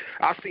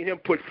 I've seen him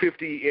put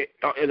 50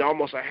 in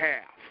almost a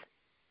half,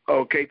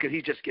 okay, because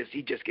he just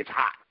gets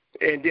hot.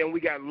 And then we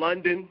got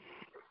London.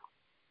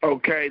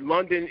 Okay,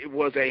 London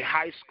was a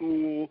high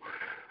school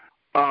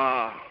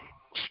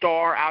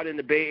star out in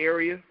the Bay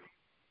Area.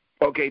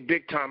 Okay,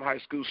 big-time high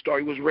school star.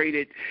 He was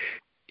rated,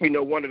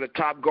 one of the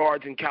top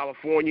guards in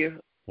California.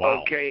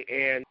 Wow. Okay,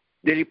 and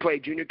then he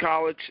played junior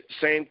college,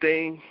 same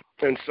thing.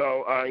 And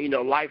so,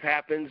 life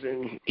happens,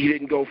 and he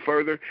didn't go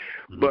further.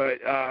 Mm-hmm.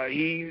 But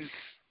he's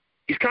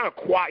kind of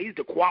quiet. He's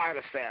the quiet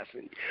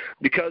assassin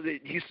because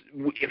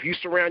if you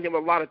surround him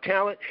with a lot of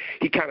talent,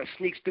 he kind of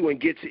sneaks through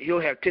and gets it. He'll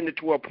have 10 to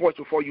 12 points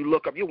before you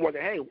look up. You'll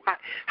wonder, hey,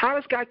 how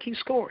does this guy keep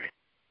scoring?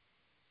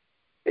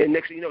 And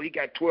next thing you know, he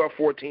got 12,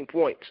 14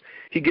 points.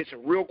 He gets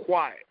real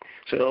quiet.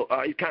 So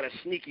he's kind of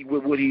sneaky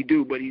with what he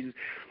do, but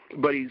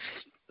he's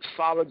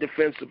solid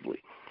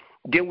defensively.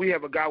 Then we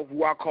have a guy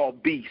who I call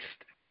Beast.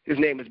 His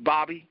name is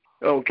Bobby,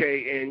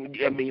 okay, and,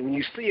 I mean, when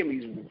you see him,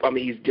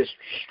 he's just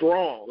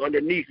strong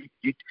underneath.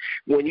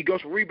 When he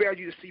goes for rebounds,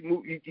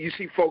 you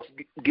see folks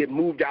get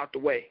moved out the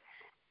way.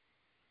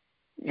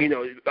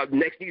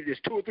 Next thing,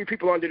 there's 2 or 3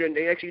 people under there, and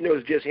they actually know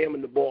it's just him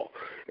and the ball.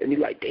 And you're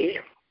like,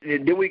 damn.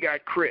 And then we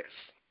got Chris.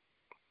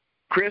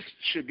 Chris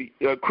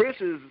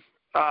is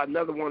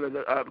another one of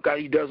the guys.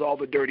 He does all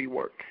the dirty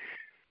work.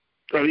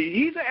 I mean,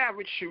 he's an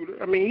average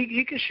shooter. I mean,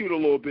 he can shoot a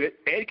little bit,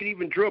 and he can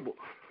even dribble.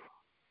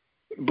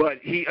 But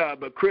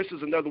Chris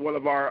is another one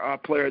of our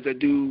players that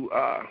do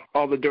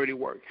all the dirty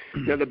work.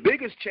 Mm-hmm. Now, the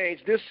biggest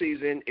change this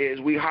season is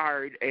we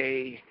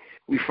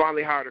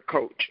finally hired a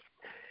coach.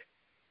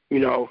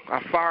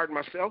 I fired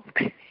myself.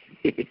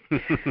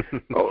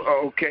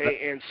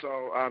 Okay, and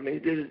so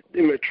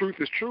the truth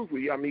is truth.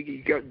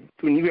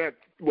 When you have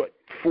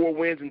 4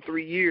 wins in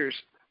 3 years,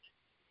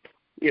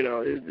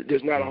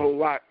 there's not a whole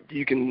lot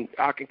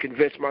I can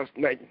convince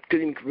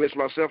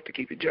myself to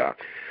keep a job.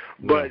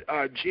 But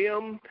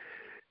Jim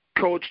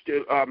coached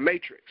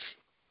Matrix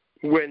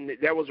when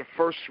that was the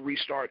first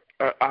restart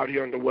out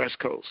here on the West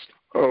Coast,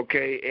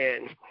 okay,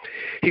 and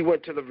he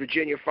went to the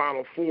Virginia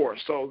Final Four,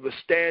 so the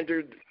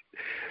standard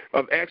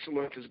of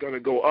excellence is going to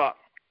go up.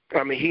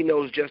 I mean, he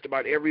knows just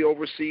about every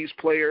overseas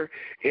player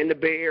in the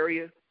Bay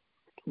Area,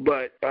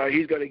 but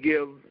he's going to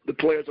give the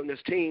players on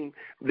this team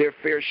their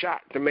fair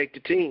shot to make the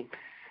team.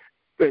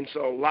 And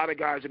so a lot of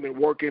guys have been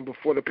working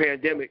before the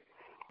pandemic,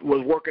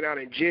 was working out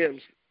in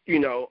gyms,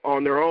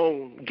 on their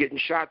own, getting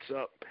shots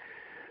up,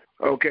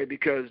 okay,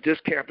 because this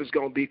camp is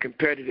going to be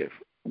competitive.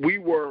 We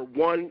were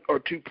 1 or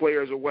 2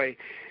 players away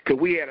because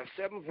we had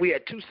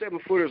 2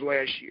 7-footers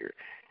last year.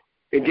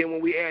 And then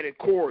when we added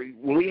Corey,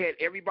 when we had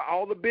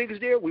all the bigs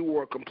there, we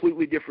were a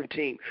completely different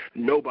team.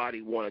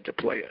 Nobody wanted to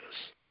play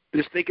us.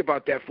 Just think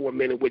about that for a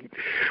minute.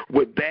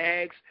 With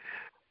Bags,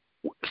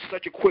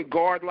 such a quick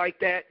guard like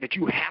that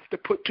you have to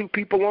put 2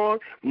 people on.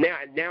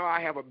 Now I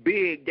have a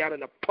big down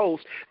in the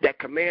post that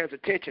commands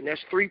attention.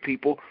 That's 3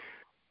 people.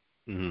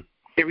 Mm-hmm.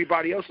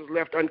 Everybody else is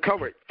left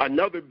uncovered.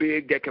 Another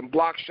big that can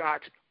block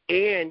shots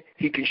and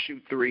he can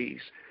shoot threes.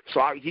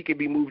 So he can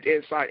be moved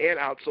inside and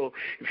out. So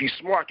if you're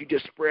smart, you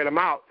just spread them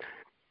out.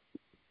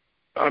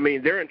 I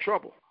mean, they're in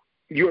trouble.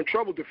 You're in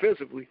trouble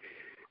defensively.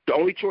 The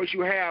only choice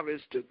you have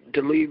is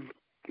to leave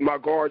my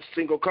guards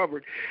single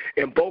covered,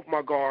 and both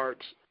my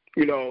guards,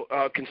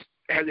 can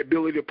have the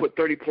ability to put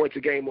 30 points a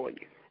game on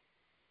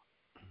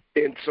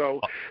you. And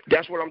so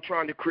that's what I'm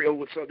trying to create.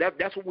 So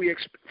that's what we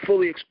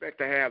fully expect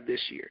to have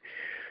this year.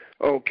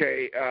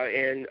 Okay,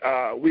 and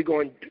we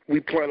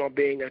plan on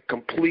being a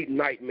complete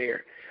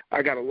nightmare.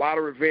 I got a lot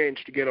of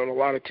revenge to get on a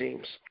lot of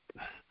teams.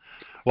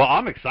 Well,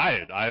 I'm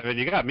excited. I mean,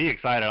 you got me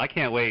excited. I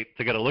can't wait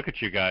to get a look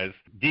at you guys.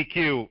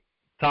 DQ,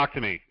 talk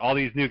to me. All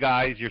these new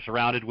guys you're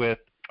surrounded with.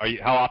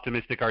 How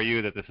optimistic are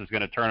you that this is going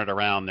to turn it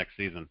around next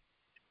season?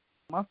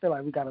 I feel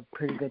like we got a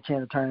pretty good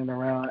chance of turning it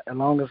around, as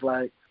long as,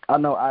 I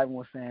know Ivan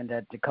was saying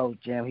that the coach,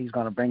 Jim, he's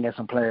going to bring in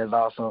some players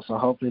also. So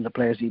hopefully the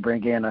players he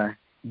bring in are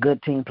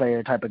good team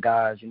player type of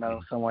guys,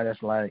 someone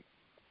that's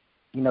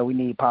we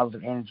need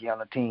positive energy on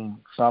the team.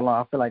 So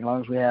I feel like as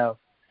long as we have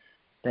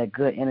that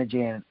good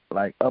energy and,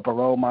 upper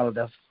role model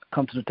that's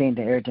come to the team,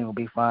 then everything will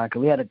be fine.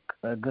 Because we had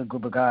a good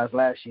group of guys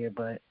last year,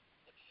 but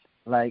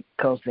like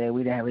Coach said,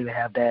 we didn't really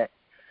have that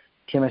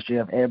chemistry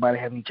of everybody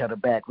having each other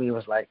back. We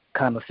was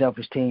kind of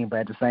selfish team, but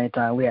at the same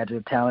time, we had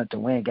the talent to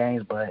win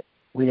games, but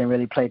we didn't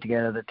really play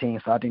together as a team.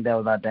 So I think that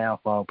was our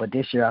downfall. But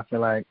this year, I feel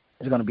like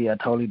it's going to be a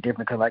totally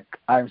different, because like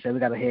Ivan said, we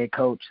got a head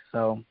coach.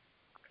 So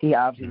he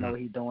obviously know what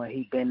he's doing.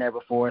 He's been there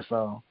before,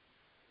 so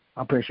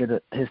I'm pretty sure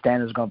that his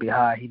standards are going to be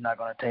high. He's not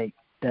going to take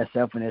that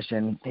selfishness,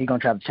 and he's going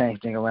to try to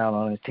change things around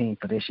on his team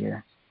for this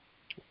year.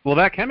 Well,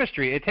 that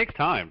chemistry, it takes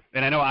time.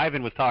 And I know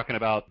Ivan was talking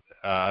about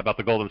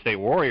the Golden State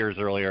Warriors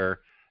earlier.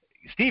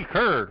 Steve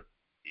Kerr,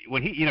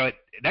 when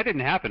that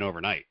didn't happen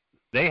overnight.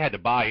 They had to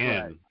buy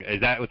in. Right.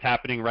 Is that what's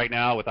happening right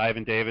now with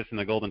Ivan Davis and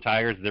the Golden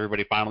Tigers? Is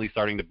everybody finally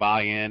starting to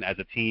buy in as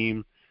a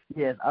team?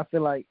 Yes, I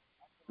feel like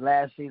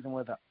last season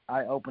was an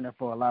eye-opener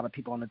for a lot of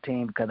people on the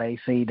team because they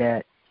see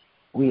that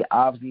we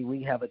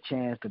have a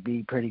chance to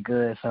be pretty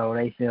good. So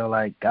they feel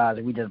like, guys,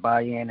 if we just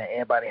buy in and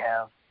everybody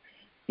have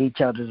each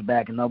other's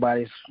back and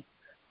nobody's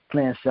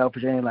playing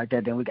selfish or anything like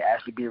that, then we can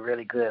actually be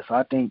really good. So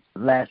I think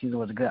last season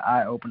was a good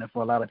eye-opener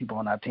for a lot of people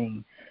on our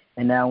team.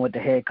 And now with the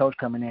head coach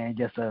coming in,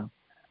 just a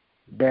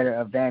better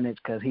advantage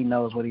because he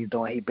knows what he's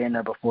doing. He's been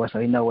there before, so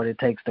he knows what it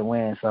takes to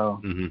win.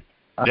 So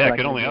I feel like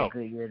can only help. A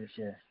good year this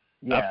year.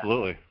 Yeah.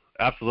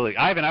 Absolutely.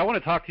 Ivan, I want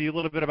to talk to you a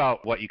little bit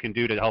about what you can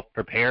do to help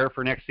prepare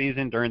for next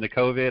season during the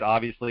COVID.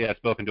 Obviously, I've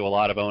spoken to a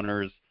lot of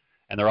owners,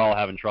 and they're all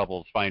having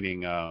troubles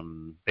finding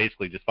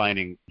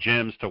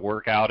gyms to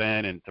work out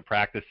in and to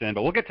practice in.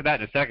 But we'll get to that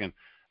in a second.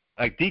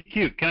 Like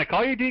DQ, can I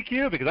call you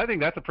DQ? Because I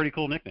think that's a pretty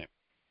cool nickname.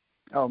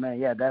 Oh man,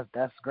 yeah,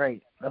 that's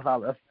great. That's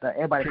all.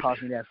 Everybody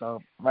calls me that. So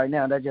right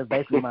now, that's just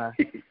basically my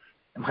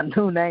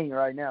new name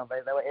right now.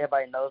 That's what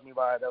everybody knows me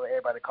by. That's what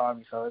everybody calls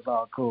me. So it's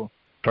all cool.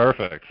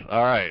 Perfect.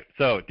 All right.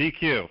 So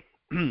DQ,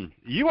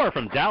 you are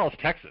from Dallas,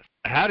 Texas.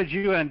 How did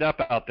you end up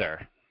out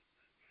there?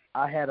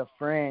 I had a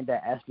friend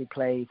that actually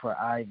played for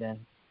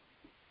Ivan.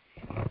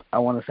 I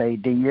want to say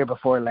the year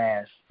before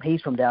last.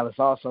 He's from Dallas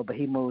also, but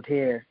he moved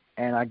here,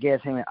 and I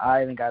guess him and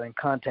Ivan got in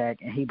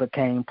contact, and he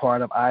became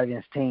part of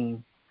Ivan's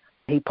team.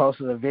 He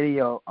posted a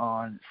video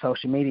on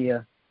social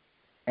media,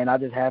 and I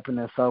just happened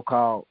to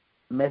so-called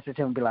message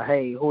him and be like,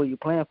 hey, who are you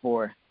playing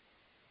for?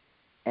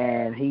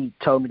 And he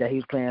told me that he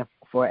was playing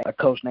for a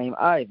coach named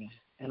Ivan.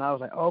 And I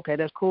was like, oh, okay,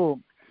 that's cool.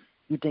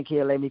 You think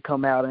he'll let me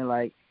come out and,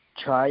 like,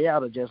 try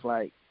out or just,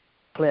 like,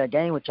 play a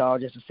game with y'all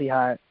just to see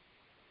how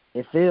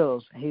it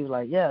feels? And he was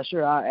like, yeah,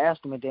 sure. I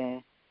asked him, and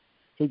then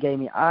he gave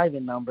me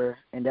Ivan's number,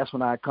 and that's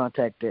when I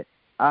contacted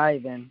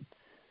Ivan.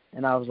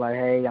 And I was like,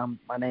 hey,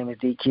 my name is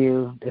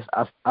DQ.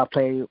 I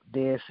play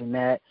this and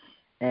that,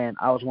 and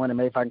I was wondering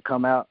maybe if I can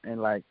come out and,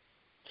 like,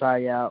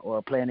 try out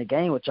or play in a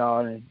game with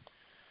y'all, and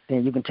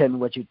then you can tell me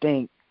what you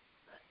think.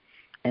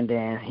 And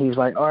then he was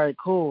like, all right,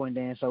 cool. And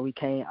then so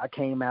I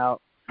came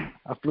out.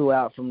 I flew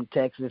out from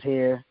Texas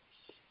here,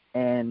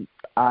 and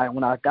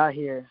when I got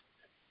here,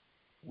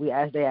 they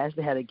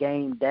actually had a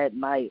game that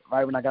night.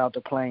 Right when I got off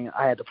the plane,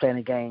 I had to play in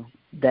a game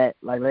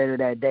later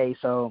that day.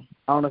 So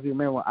I don't know if you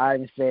remember when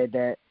Ivan said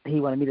that he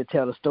wanted me to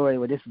tell the story,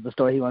 but this is the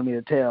story he wanted me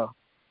to tell.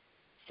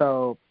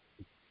 So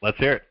let's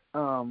hear it.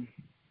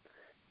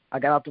 I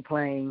got off the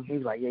plane. He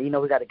was like, yeah,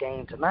 we got a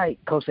game tonight.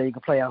 Coach said you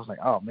can play. I was like,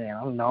 oh man,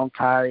 I'm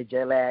tired,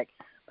 jet lag.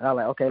 And I was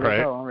like, okay,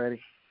 let's go. I'm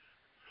ready.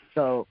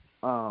 So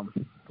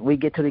we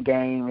get to the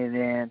game, and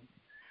then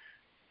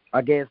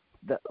I guess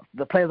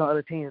the players on the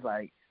other team is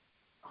like,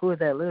 who is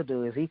that little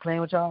dude? Is he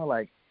playing with y'all?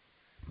 Like,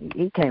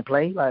 he can't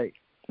play. Like,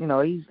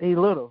 he's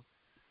little.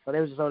 So they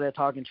was just over there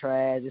talking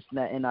trash, this and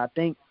that. And I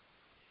think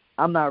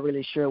I'm not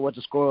really sure what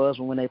the score was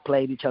when they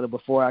played each other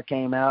before I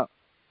came out.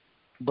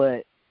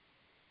 But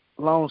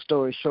long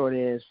story short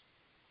is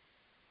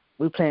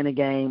we playing the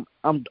game.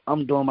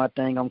 I'm doing my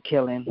thing. I'm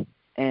killing.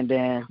 And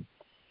then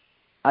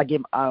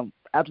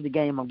after the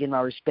game, I'm getting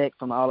my respect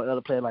from all the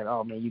other players. Like,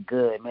 oh, man, you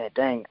good, man.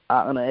 Dang,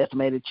 I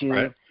underestimated you.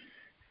 Right.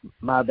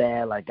 My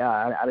bad. Like,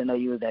 God, I didn't know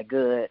you was that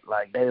good.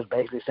 Like, they was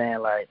basically saying,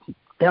 like,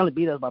 they only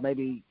beat us by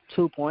maybe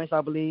 2 points,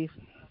 I believe.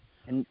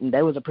 And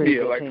they was a pretty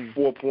good team. Yeah, like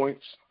 4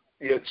 points.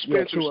 Yeah,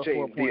 Spencer's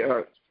team.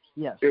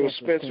 Yeah, it was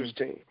Spencer's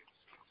team.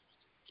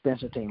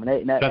 Spencer's team.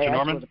 And that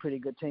Norman was a pretty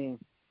good team.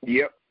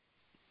 Yep.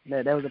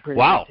 That was a pretty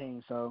good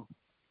team. So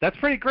that's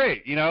pretty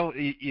great.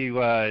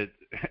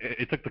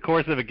 It took the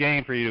course of a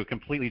game for you to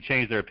completely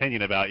change their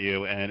opinion about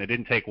you, and it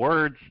didn't take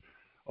words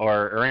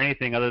or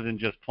anything other than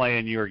just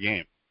playing your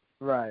game.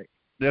 Right.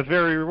 That's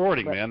very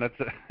rewarding, man.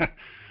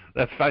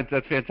 That's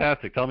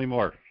fantastic. Tell me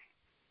more.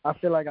 I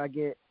feel like I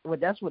get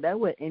that's with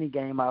any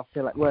game. I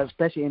feel like,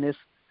 especially in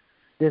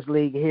this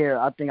league here,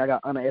 I think I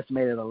got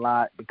underestimated a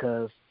lot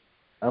because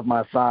of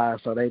my size.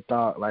 So they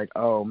thought like,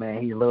 oh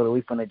man, he's little.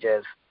 We finna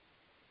just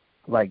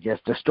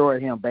destroy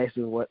him.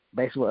 Basically what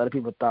other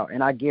people thought.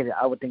 And I get it.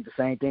 I would think the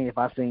same thing if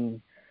I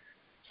seen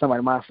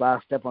somebody my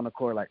size step on the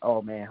court. Like,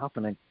 oh man, I'm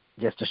finna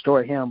just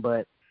destroy him.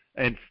 But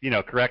and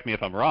correct me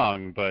if I'm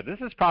wrong, but this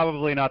is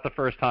probably not the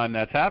first time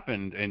that's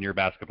happened in your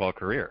basketball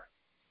career.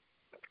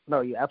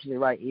 No, you're absolutely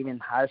right. Even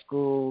high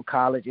school,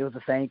 college, it was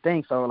the same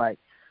thing. So like,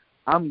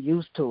 I'm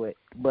used to it.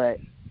 But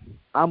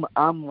I'm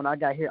when I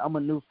got here, I'm a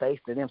new face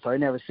to them, so they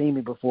never seen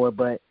me before.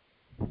 But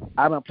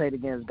I haven't played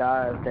against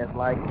guys that's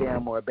like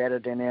them or better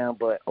than them,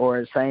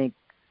 or the same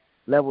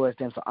level as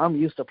them. So I'm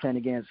used to playing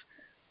against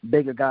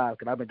bigger guys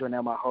because I've been doing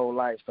that my whole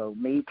life. So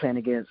me playing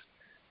against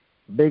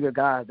bigger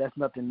guys, that's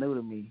nothing new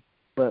to me.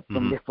 But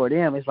for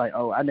them, it's like,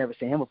 oh, I never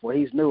seen him before.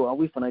 He's new, and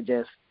we finna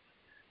just,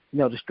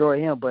 destroy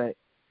him. But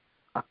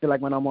I feel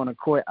like when I'm on the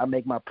court, I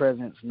make my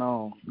presence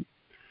known.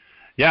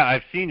 Yeah,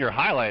 I've seen your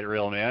highlight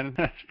reel, man.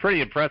 That's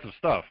pretty impressive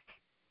stuff.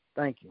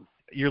 Thank you.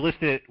 You're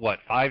listed at, what,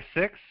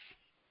 5'6"?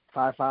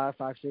 5'5",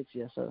 5'6",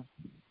 yes, sir.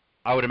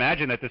 I would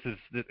imagine that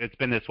it's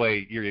been this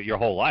way your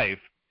whole life,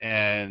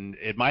 and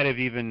it might have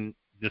even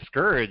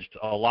discouraged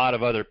a lot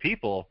of other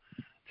people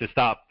to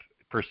stop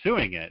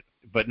pursuing it,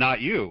 but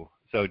not you.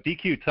 So,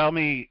 DQ, tell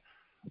me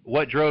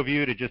what drove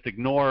you to just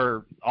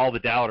ignore all the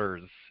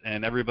doubters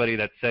and everybody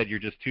that said you're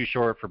just too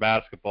short for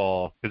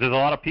basketball, because there's a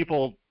lot of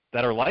people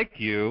that are like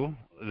you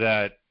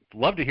that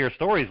love to hear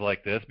stories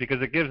like this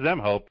because it gives them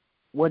hope.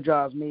 What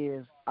drives me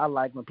is I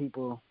like when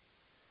people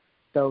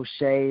throw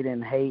shade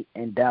and hate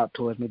and doubt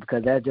towards me,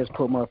 because that just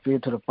put more fuel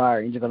to the fire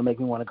and just going to make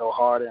me want to go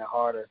harder and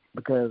harder.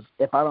 Because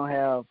if I don't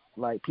have,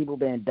 people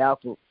being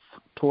doubtful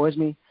towards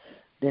me,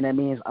 then that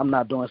means I'm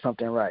not doing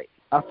something right.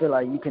 I feel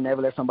like you can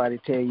never let somebody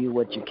tell you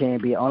what you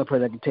can be. The only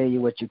person that can tell you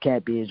what you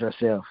can't be is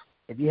yourself.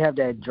 If you have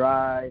that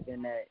drive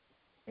and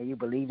you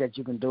believe that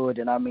you can do it,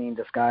 then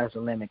the sky's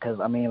the limit. Because,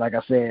 like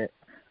I said,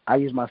 I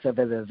use myself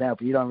as an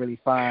example. You don't really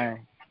find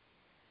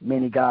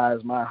many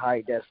guys my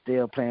height that's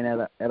still playing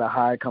at a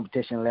high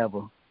competition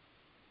level.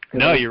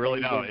 No, you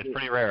really don't. It's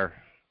pretty rare.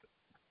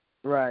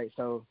 Right.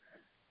 So,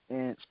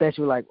 and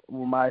especially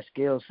with my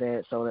skill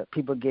set, so that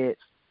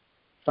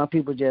some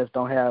people just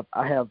don't have.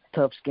 I have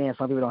tough skin.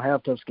 Some people don't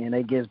have tough skin.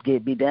 They just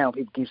get beat down.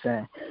 People keep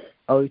saying,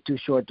 "Oh, you're too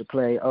short to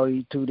play. Oh,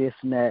 you're too this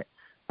and that."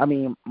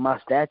 My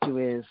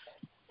stature is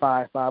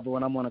 5'5", but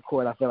when I'm on the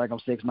court, I feel like I'm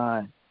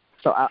 6'9".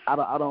 So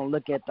I don't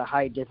look at the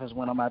height difference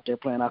when I'm out there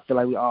playing. I feel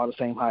like we all the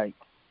same height.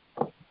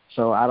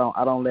 So I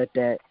don't let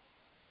that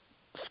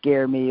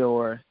scare me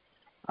or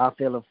I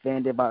feel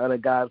offended by other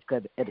guys,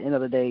 because at the end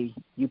of the day,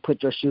 you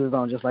put your shoes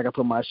on just like I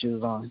put my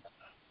shoes on.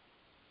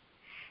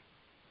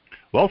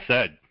 Well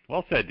said,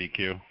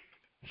 DQ.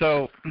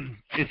 So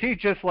is he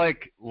just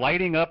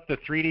lighting up the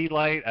 3D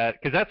light?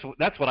 Because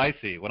that's what I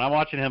see when I'm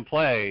watching him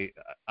play.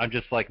 I'm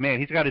just like, man,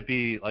 he's got to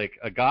be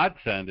a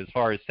godsend as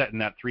far as setting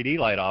that 3D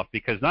light off,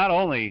 because not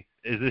only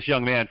is this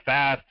young man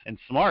fast and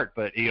smart,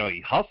 but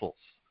he hustles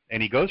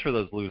and he goes for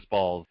those loose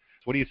balls.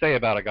 What do you say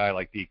about a guy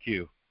like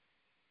DQ?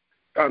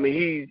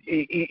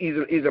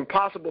 He's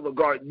impossible to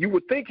guard. You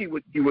would think you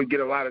would get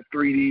a lot of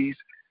 3Ds,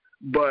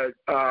 but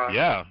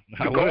the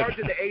guards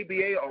in the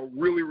ABA are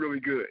really,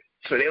 really good.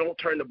 So they don't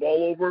turn the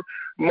ball over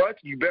much.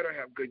 You better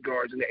have good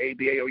guards in the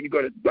ABA, or you're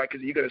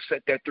gonna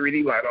set that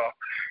 3D light off.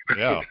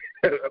 Yeah,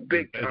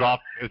 big time.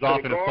 As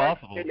often as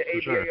possible. In the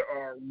ABA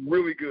are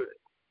really good.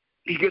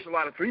 He gets a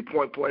lot of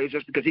 3-point plays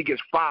just because he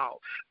gets fouled.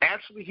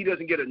 Actually, he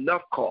doesn't get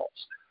enough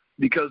calls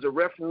because the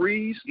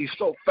referees. He's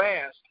so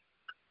fast.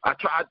 I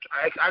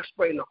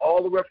explain to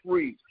all the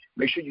referees,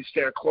 make sure you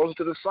stand closer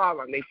to the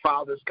sideline. They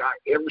foul this guy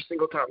every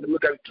single time. They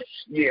look at it,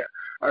 yeah.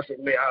 I said,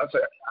 man,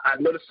 I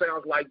know this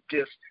sounds like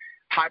just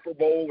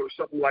hyperbole or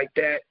something like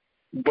that,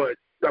 but,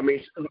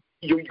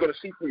 you're going to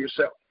see for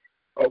yourself.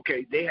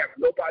 Okay, they have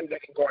nobody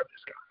that can guard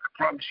this guy.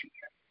 I promise you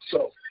that.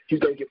 So he's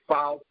going to get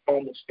fouled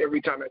almost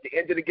every time. At the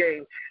end of the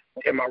game,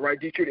 am I right,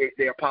 DQ?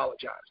 They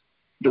apologize,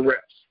 the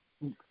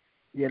refs.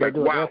 Yeah, they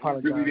do. Wow, they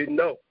apologize. We really didn't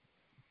know.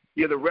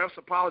 Yeah, the refs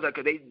apologize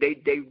because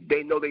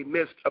they know they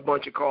missed a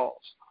bunch of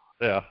calls.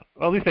 Yeah,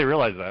 well, at least they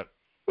realize that.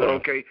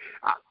 Okay,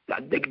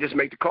 they can just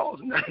make the calls.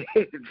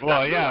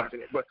 Well, yeah.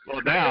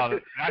 Now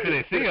after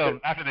they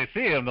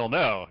see him, they'll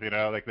know.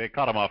 They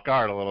caught him off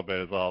guard a little bit.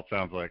 Is all it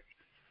sounds like.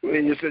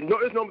 And you said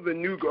it's none of the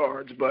new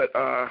guards, but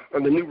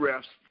on the new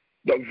refs,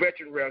 the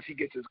veteran refs, he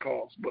gets his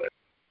calls. But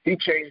he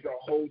changed our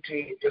whole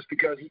team just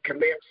because he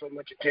commands so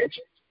much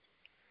attention.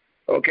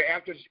 Okay,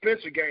 after the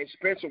Spencer game,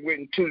 Spencer went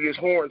and tooted his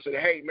horn and said,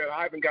 "Hey, man,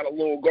 I haven't got a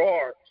little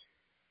guard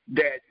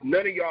that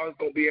none of y'all is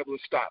going to be able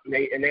to stop."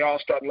 And they all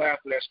started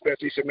laughing at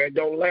Spencer. He said, "Man,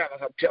 don't laugh.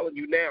 I'm telling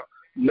you now,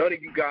 none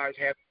of you guys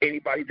have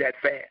anybody that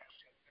fast."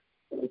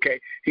 Okay,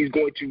 he's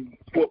going to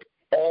whoop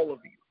all of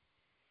you.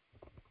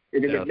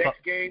 And then the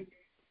next game,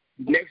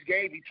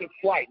 he took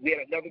flight. We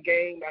had another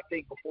game, I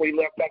think, before he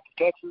left back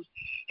to Texas.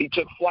 He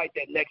took flight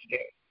that next game.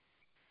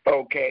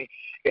 Okay,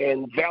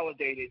 and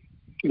validated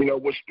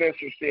what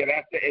Spencer said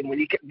after, and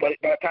by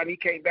the time he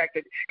came back,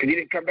 because he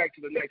didn't come back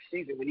to the next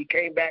season. When he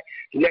came back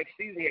the next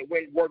season, he had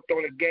worked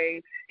on a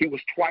game. He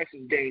was twice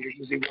as dangerous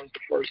as he was the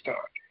first time,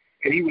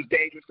 and he was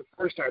dangerous the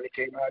first time he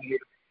came out here.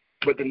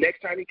 But the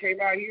next time he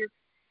came out here,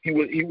 he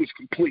was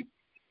complete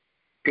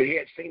because he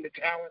had seen the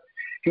talent.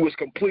 He was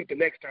complete the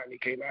next time he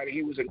came out here.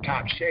 He was in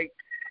top shape.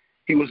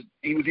 He was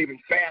even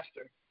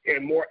faster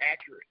and more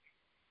accurate.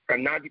 A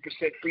 90%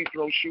 free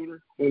throw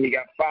shooter when he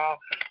got fouled.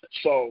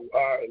 So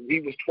he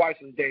was twice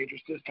as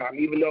dangerous this time.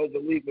 Even though the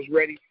league was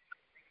ready,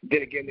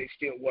 then again, they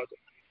still wasn't.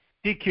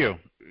 DQ,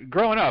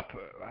 growing up,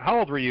 how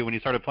old were you when you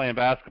started playing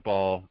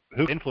basketball?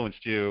 Who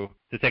influenced you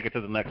to take it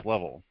to the next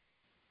level?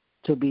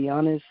 To be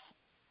honest,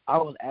 I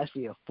was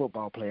actually a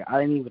football player. I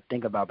didn't even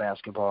think about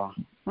basketball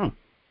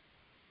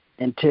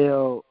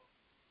until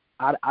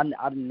I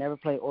never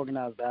played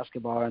organized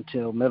basketball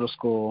until middle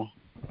school.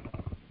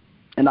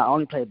 And I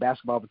only played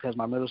basketball because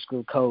my middle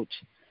school coach,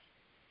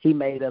 he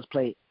made us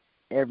play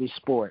every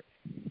sport.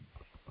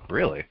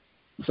 Really?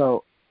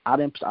 So I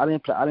didn't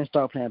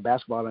start playing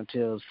basketball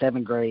until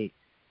 7th or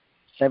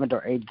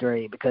 8th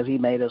grade because he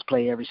made us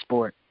play every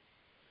sport.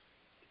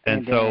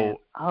 And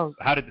so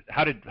how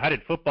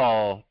did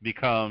football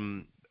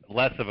become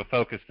less of a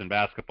focus than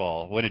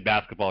basketball? When did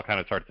basketball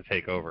kind of start to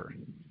take over?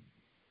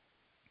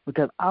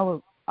 Because I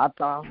thought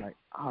I was like,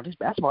 oh, this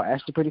basketball is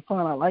actually pretty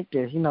fun. I like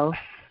this,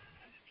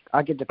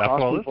 I get to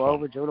cross people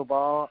over, dribble the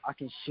ball. I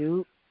can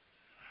shoot,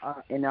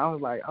 and I was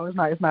like, oh, it's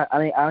not.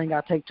 I ain't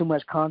got to take too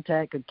much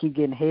contact and keep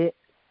getting hit.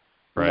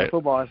 Right.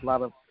 Football is a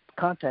lot of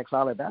contact.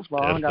 Solid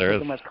basketball. Yes, I don't got to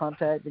take too much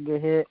contact to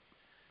get hit.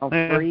 I'm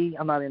free.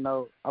 I'm not in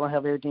I don't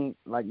have everything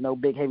like no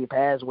big heavy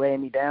pads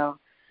weighing me down.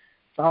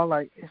 So I was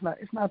like,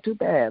 it's not too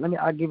bad.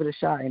 I'll give it a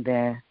shot. And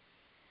then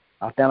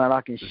I found out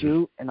I can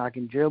shoot and I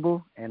can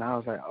dribble, and I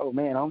was like, oh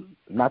man, I'm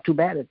not too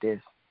bad at this.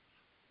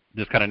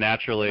 Just kind of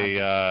naturally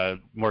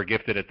more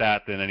gifted at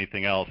that than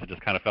anything else. It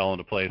just kind of fell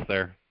into place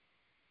there.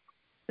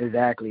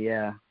 Exactly,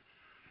 yeah.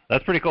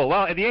 That's pretty cool.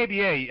 Well, in the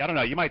ABA, I don't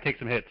know, you might take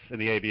some hits in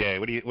the ABA.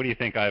 What do you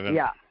think, Ivan?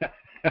 Yeah.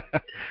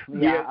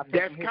 Yeah,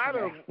 that's kind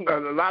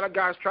of a lot of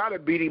guys try to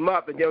beat him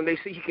up, and then when they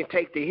see he can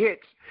take the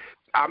hits,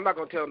 I'm not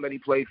going to tell him that he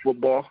played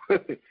football.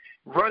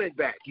 Running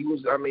back,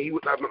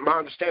 my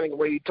understanding of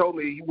the way he told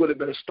me, he would have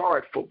been a star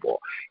at football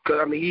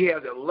because he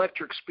has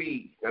electric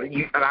speed, and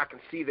I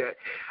can see that.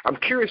 I'm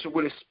curious of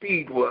what his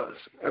speed was.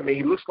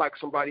 He looks like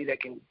somebody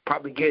that can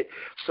probably get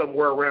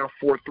somewhere around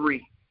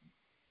 4.3.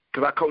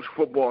 Because I coach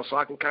football, so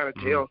I can kind of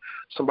tell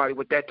somebody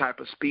with that type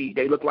of speed.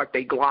 They look like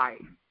they glide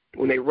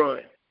when they run,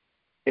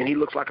 and he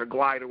looks like a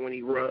glider when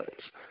he runs.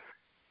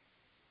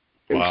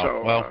 And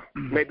wow.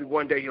 Maybe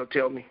one day he'll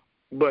tell me,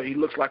 but he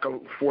looks like a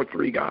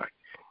 4.3 guy.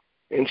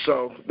 And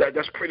so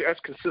that's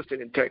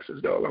consistent in Texas,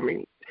 though.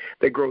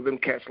 They grow them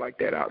cats like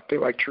that out. They're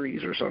like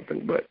trees or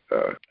something. But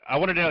I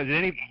want to know,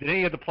 did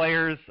any of the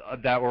players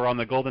that were on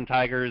the Golden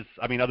Tigers,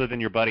 other than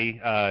your buddy,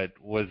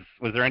 was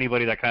there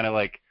anybody that kind of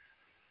like,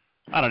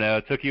 I don't know,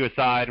 took you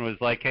aside and was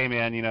like, hey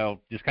man,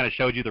 just kind of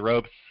showed you the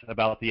ropes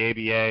about the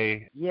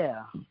ABA?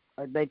 Yeah,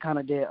 they kind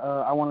of did.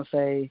 I want to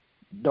say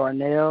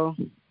Darnell,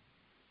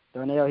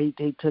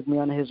 he took me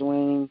under his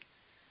wing.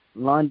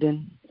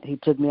 London, he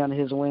took me under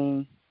his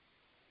wing.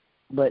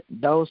 But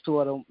those two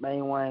are the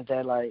main ones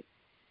that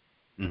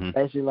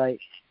basically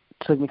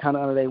took me kind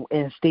of under their.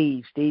 And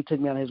Steve took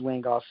me under his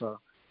wing also.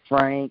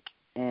 Frank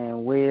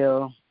and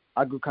Will,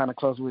 I grew kind of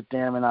close with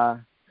them, and I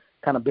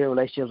kind of build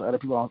relationships with other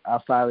people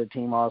outside of the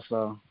team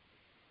also.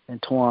 And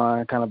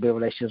Twan, kind of build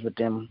relationships with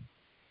them.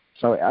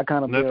 So I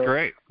kind of That's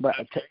great. But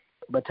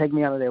take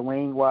me under their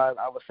wing wise,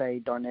 I would say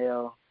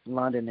Darnell,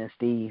 London, and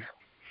Steve.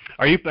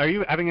 Are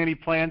you having any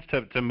plans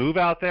to move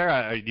out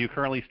there? Do you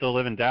currently still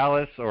live in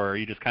Dallas, or are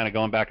you just kind of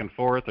going back and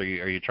forth? Are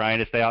you trying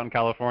to stay out in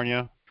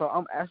California? So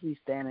I'm actually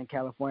staying in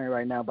California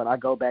right now, but I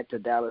go back to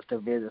Dallas to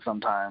visit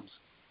sometimes.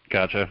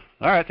 Gotcha.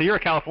 All right, so you're a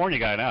California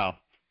guy now.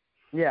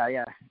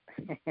 Yeah.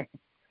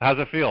 How's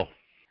it feel?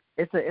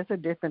 It's a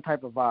different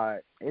type of vibe.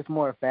 It's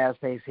more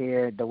fast paced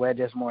here. The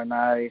weather's more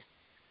nice.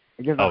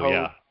 It's just a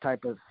whole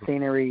type of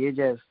scenery. It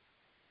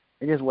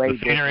just way the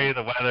scenery,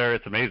 the weather.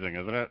 It's amazing,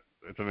 isn't it?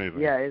 It's amazing.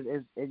 Yeah,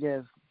 it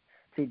just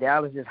see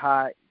Dallas is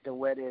hot. The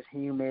weather is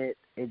humid.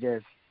 It's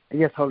just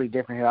totally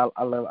different here.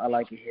 I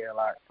like it here a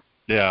lot.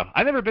 Yeah,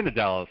 I've never been to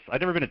Dallas.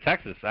 I've never been to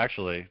Texas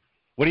actually.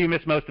 What do you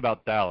miss most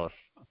about Dallas?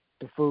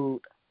 The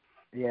food.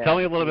 Yeah. Tell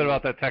me a little bit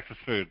about that Texas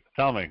food.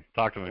 Talk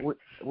to me.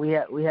 We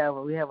have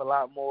a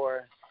lot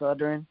more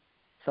Southern,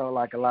 so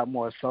like a lot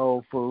more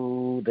soul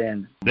food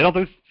and. They don't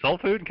do soul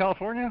food in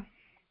California?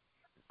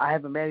 I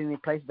haven't met any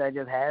place that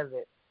just has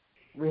it.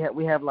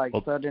 We have like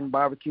Southern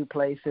barbecue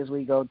places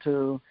we go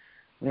to.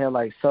 We have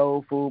like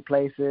soul food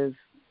places.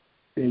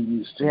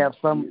 We have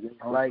some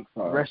like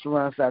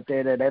restaurants out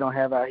there that they don't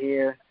have out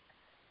here,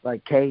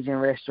 like Cajun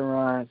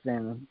restaurants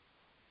and.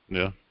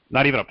 Yeah.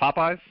 Not even a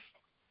Popeyes?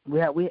 They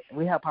have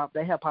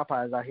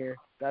Popeyes out here.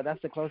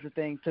 That's the closest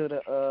thing to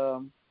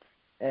the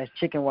as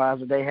chicken wise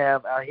that they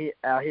have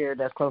out here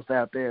that's close to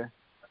out there.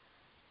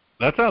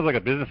 That sounds like a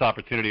business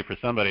opportunity for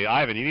somebody.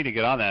 Ivan, you need to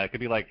get on that. It could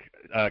be like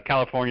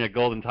California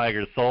Golden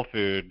Tigers soul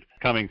food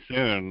coming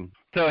soon.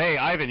 So, hey,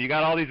 Ivan, you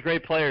got all these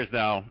great players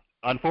now.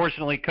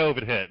 Unfortunately,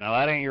 COVID hit. Now,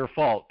 that ain't your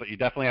fault, but you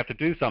definitely have to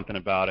do something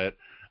about it.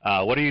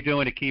 What are you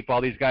doing to keep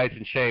all these guys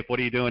in shape? What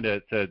are you doing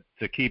to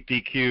keep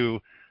DQ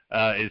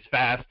as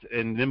fast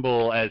and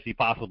nimble as he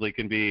possibly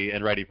can be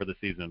and ready for the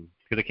season?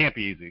 Because it can't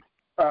be easy.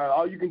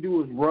 All you can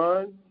do is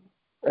run,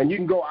 and you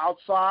can go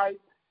outside.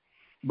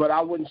 But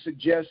I wouldn't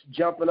suggest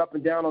jumping up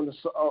and down on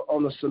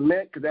the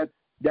cement because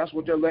that's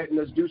what they're letting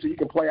us do. So you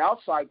can play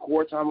outside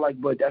courts. I'm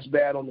like, but that's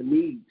bad on the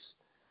knees.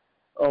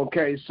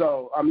 Okay,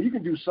 so you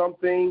can do some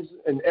things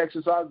and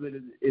exercise, but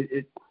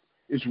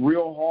it's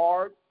real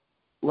hard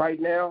right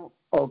now.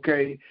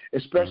 Okay,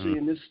 especially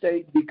in this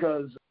state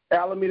because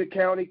Alameda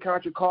County,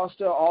 Contra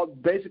Costa, all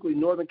basically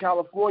Northern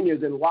California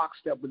is in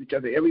lockstep with each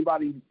other.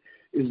 Everybody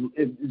is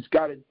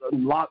got it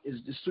locked,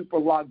 is super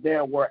locked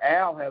down. Where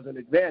Al has an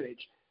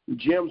advantage. the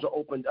gyms are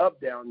opened up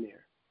down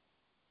there.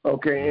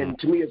 Okay, and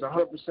to me it's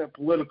 100%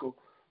 political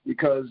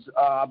because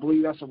I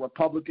believe that's a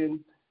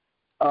Republican,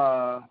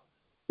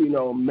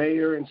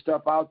 mayor and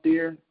stuff out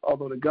there,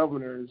 although the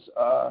governor is,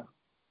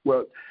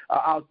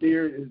 out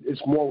there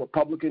it's more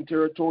Republican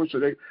territory, so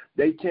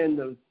they tend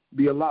to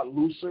be a lot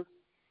looser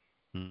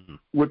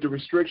with the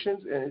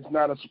restrictions, and it's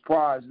not a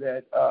surprise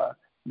that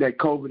that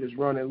COVID is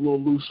running a little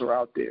looser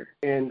out there.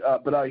 And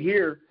but out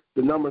here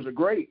the numbers are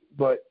great,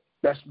 but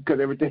that's because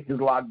everything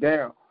is locked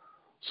down.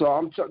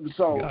 So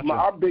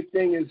our big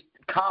thing is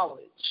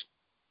college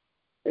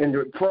and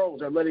the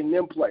pros are letting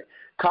them play.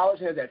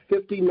 College has that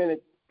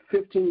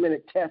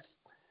 15-minute test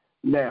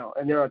now,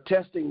 and the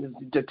testing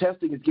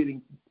is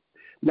getting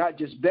not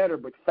just better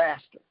but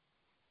faster.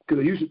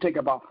 Because it used to take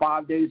about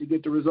 5 days to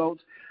get the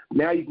results.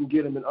 Now you can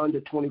get them in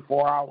under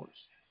 24 hours,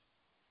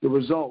 the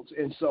results.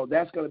 And so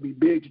that's going to be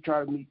big to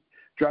try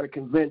to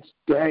convince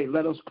that, hey,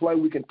 let us play,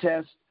 we can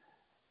test.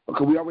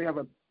 Because we already have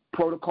a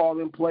protocol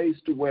in place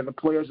to where the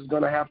players is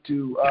going to have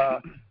to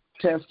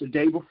test the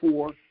day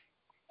before,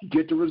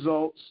 get the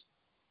results,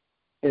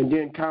 and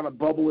then kind of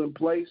bubble in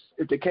place.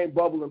 If they can't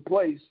bubble in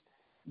place,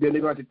 then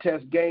they're going to have to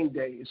test game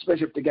day,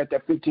 especially if they got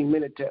that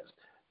 15-minute test,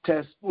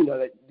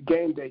 that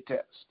game day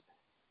test.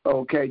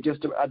 Okay,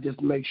 just to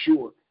make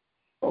sure.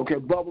 Okay,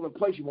 bubble in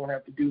place, you won't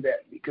have to do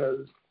that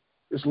because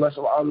it's less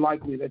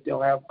unlikely that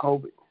they'll have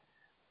COVID.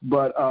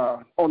 But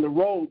on the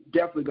road,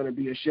 definitely going to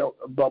be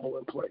a bubble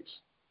in place.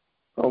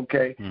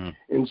 Okay,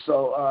 and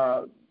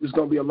so there's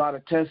going to be a lot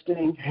of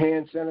testing,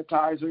 hand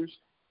sanitizers.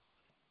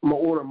 I'm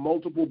going to order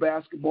multiple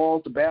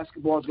basketballs. The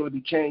basketball is going to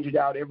be changed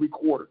out every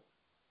quarter.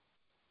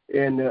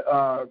 And there's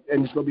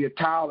going to be a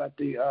towel at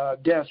the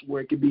desk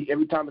where it can be,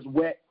 every time it's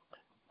wet,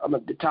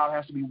 the towel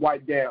has to be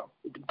wiped down.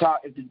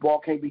 If the ball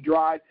can't be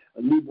dried,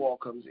 a new ball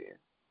comes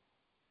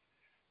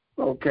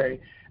in. Okay,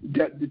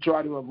 to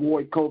try to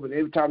avoid COVID.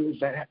 Every time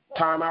there's a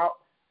timeout,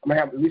 I'm going to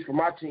have, at least for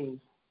my team,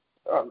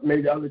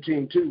 maybe the other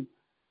team too,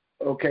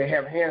 okay,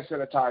 have hand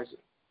sanitizer.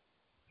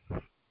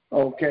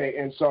 Okay,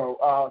 and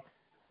so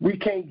we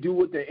can't do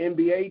what the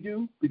NBA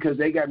do because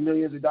they got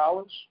millions of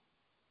dollars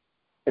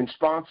and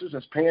sponsors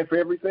that's paying for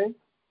everything,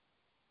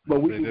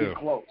 but we can get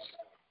close.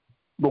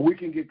 But we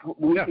can get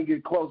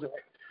close.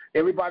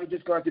 Everybody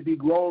just got to be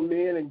grown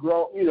men and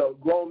grown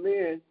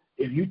men.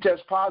 If you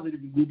test positive,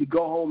 you need to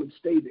go home and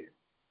stay there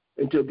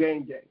until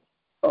game day.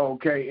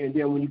 Okay, and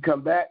then when you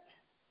come back,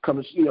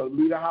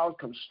 leave the house,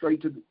 come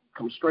straight to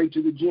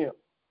the gym.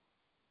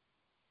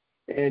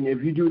 And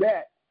if you do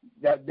that,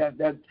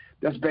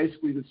 that's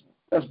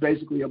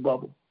basically a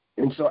bubble.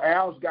 And so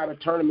Al's got a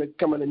tournament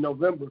coming in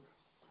November.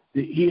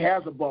 He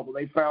has a bubble.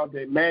 They found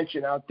a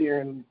mansion out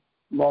there in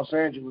Los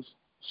Angeles,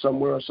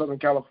 somewhere in Southern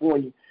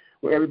California,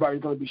 where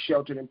everybody's going to be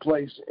sheltered in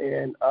place,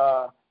 and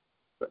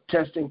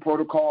testing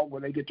protocol where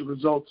they get the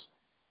results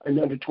in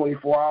under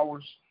 24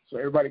 hours. So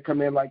everybody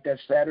come in like that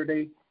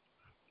Saturday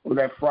or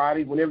that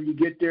Friday. Whenever you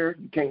get there,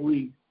 you can't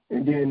leave.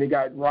 And then they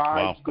got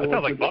rides going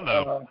to the fun,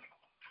 though.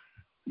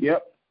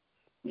 Yep.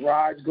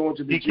 Rides going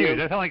to the DQ, gym. Does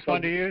that sound like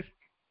fun to you?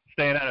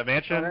 Staying at a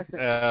mansion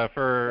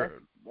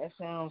That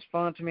sounds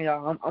fun to me.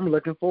 I'm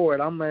looking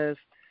forward. I'm as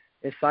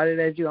excited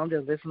as you. I'm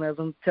just listening as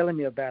I'm telling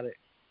me about it.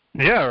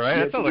 Yeah, right.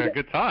 That sounds like a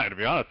good time, to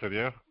be honest with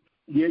you.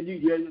 Yeah,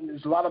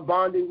 there's a lot of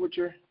bonding with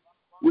your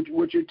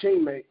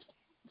teammates.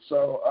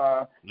 So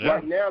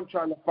right now I'm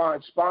trying to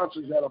find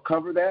sponsors that'll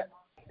cover that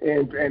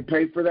and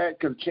pay for that,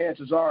 because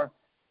chances are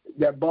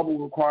that bubble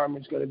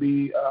requirement is going to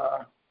be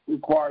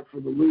required for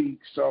the league.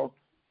 So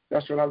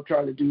that's what I'm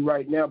trying to do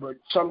right now. But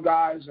some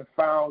guys have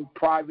found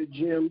private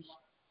gyms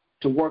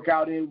to work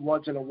out in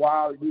once in a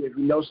while. If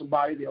you know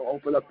somebody, they'll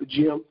open up the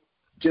gym.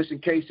 Just in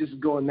case this is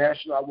going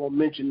national, I won't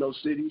mention those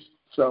cities.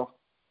 So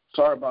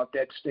sorry about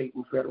that, state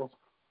and federal.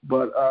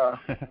 But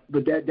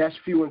that's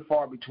few and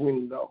far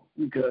between, though,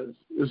 because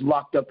it's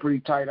locked up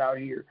pretty tight out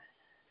here.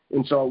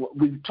 And so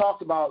we've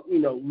talked about,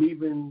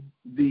 leaving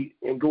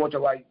and going to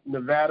like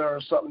Nevada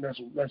or something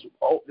that's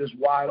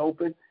wide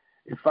open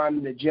and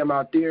finding a gym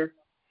out there.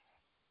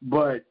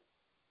 But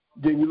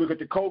then you look at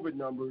the COVID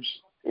numbers,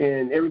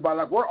 and everybody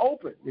like, we're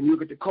open. And you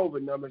look at the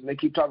COVID numbers, and they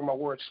keep talking about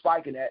where it's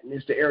spiking at, and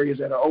it's the areas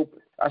that are open.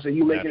 I said,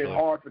 you're making it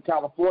hard for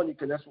California,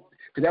 because that's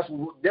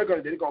what they're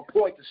going to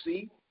point to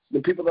see the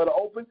people that are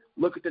open.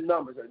 Look at the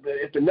numbers.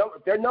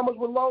 If their numbers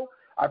were low,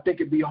 I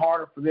think it'd be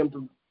harder for them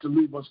to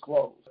leave us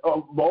closed.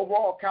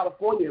 Overall,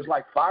 California is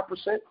like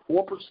 5%,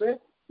 4%.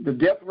 The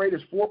death rate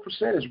is 4%.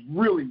 It's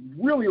really,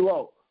 really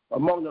low,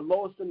 among the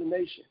lowest in the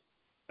nation.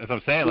 That's what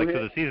I'm saying.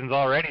 So the season's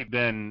already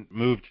been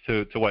moved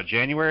to what,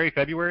 January,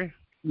 February?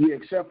 Yeah,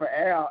 except for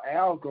Al.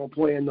 Al's going to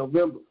play in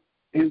November.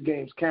 His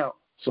games count.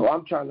 So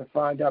I'm trying to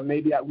find out,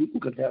 maybe we can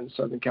go down to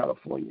Southern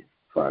California,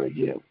 find a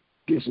gym,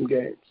 get some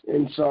games.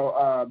 And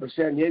so, but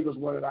San Diego's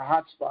one of the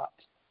hot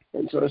spots.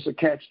 And so it's a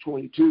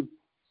catch-22.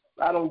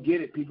 I don't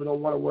get it. People don't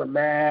want to wear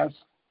masks,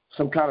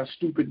 some kind of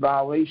stupid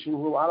violation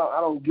rule. I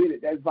don't get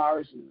it. That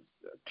virus is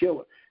a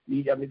killer.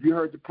 If you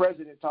heard the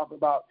president talk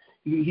about,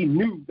 he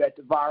knew that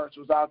the virus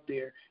was out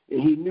there, and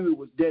he knew it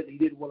was deadly. He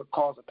didn't want to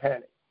cause a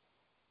panic.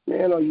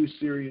 Man, are you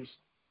serious?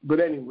 But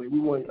anyway,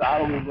 I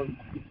don't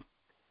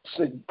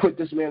even put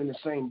this man in the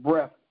same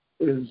breath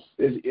as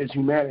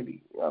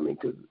humanity. I mean,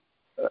 because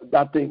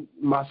I think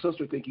my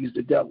sister thinks he's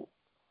the devil.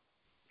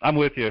 I'm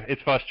with you.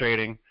 It's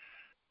frustrating.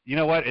 You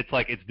know what? It's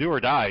like it's do or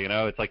die. You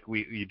know, it's like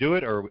you do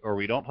it or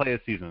we don't play a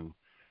season.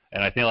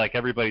 And I feel like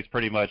everybody's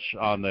pretty much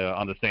on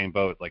the same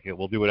boat. Like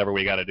we'll do whatever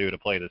we got to do to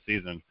play this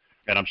season,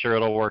 and I'm sure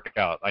it'll work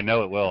out. I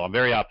know it will. I'm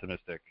very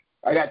optimistic.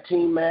 I got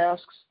team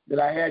masks that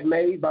I had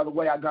made. By the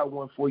way, I got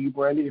one for you,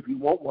 Brandon. If you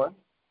want one,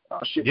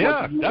 I'll ship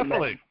one to you.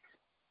 Definitely.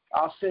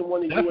 I'll send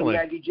one to you and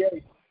Maggie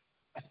J.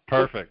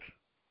 Perfect.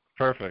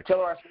 Tell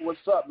her I said, "What's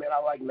up, man?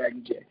 I like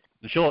Maggie J."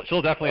 She'll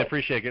definitely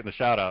appreciate getting the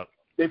shout out.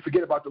 They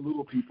forget about the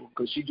little people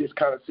because she just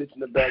kind of sits in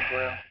the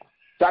background.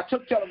 So I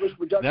took television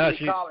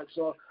production in college,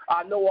 so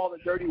I know all the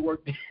dirty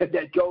work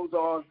that goes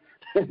on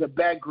in the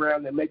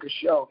background that make a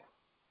show.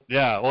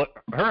 Yeah, well,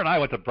 her and I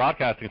went to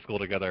broadcasting school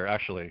together,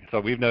 actually.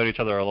 So we've known each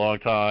other a long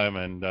time,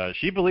 and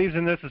she believes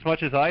in this as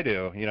much as I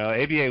do. You know,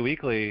 ABA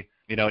Weekly,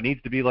 you know, it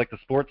needs to be like the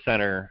Sports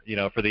Center, you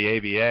know, for the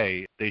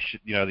ABA. They should,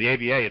 you know, the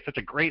ABA, it's such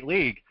a great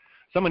league.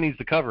 Someone needs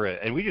to cover it,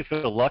 and we just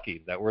feel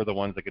lucky that we're the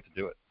ones that get to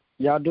do it.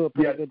 Y'all do a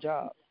pretty good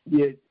job.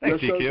 Yeah,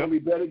 thanks, your show's gonna be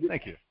better.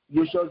 Thank you.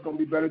 Your show's gonna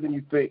be better than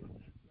you think.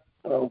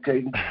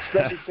 Okay,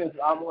 especially since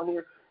I'm on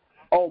here.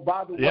 Oh,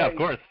 by the way, yeah, of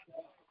course.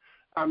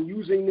 I'm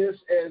using this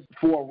as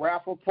for a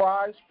raffle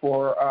prize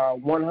for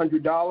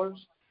 $100.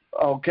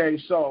 Okay,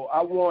 so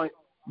I want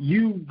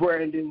you,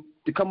 Brandon,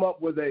 to come up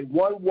with a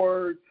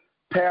one-word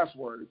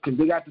password because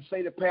they got to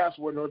say the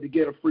password in order to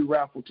get a free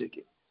raffle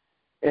ticket.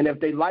 And if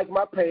they like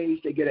my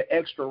page, they get an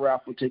extra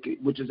raffle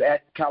ticket, which is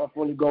at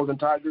California Golden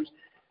Tigers.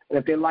 And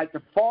if they like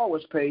the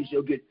Forwards page,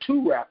 they'll get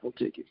 2 raffle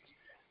tickets.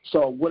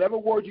 So whatever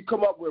word you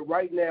come up with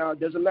right now, it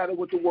doesn't matter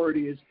what the word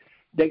is,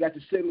 they got to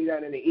send me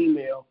that in an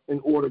email in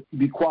order to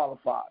be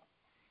qualified.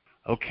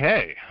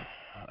 Okay.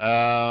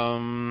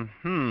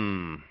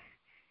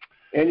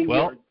 Any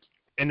well, word.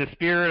 In the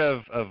spirit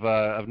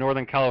of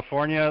Northern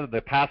California,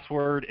 the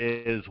password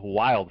is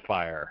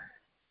wildfire.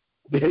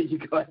 There you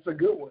go. That's a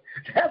good one.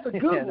 That's a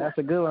good one. That's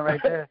a good one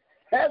right there.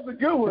 That's a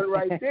good one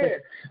right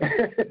there.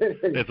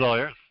 It's all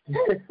yours.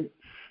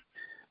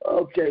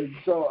 Okay,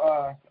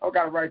 so I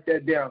got to write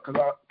that down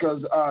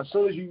because as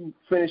soon as you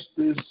finish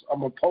this, I'm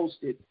going to post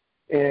it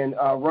and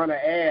run an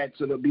ad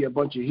so there'll be a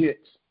bunch of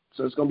hits.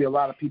 So it's going to be a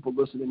lot of people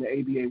listening to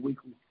ABA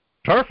Weekly.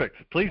 Perfect.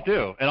 Please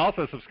do. And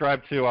also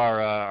subscribe to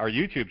our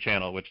YouTube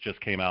channel, which just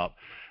came out.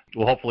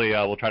 We'll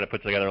try to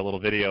put together a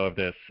little video of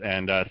this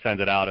and send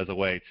it out as a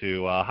way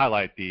to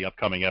highlight the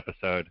upcoming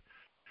episode.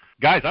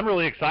 Guys, I'm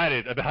really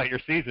excited about your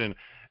season,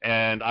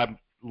 and I'm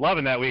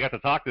loving that we got to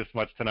talk this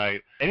much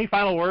tonight. Any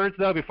final words,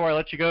 though, before I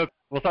let you go?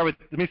 Let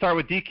me start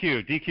with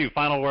DQ. DQ,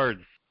 final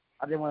words.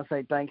 I just want to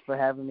say thanks for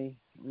having me.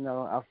 You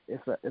know,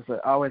 it's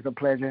always a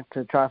pleasure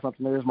to try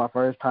something new. It's my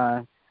first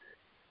time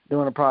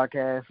doing a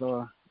podcast,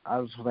 so I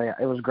was like,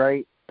 it was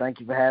great.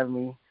 Thank you for having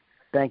me.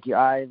 Thank you,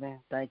 Ivan.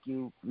 Thank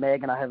you,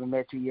 Megan. I haven't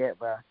met you yet,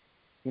 but,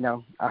 you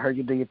know, I heard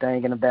you do your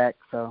thing in the back,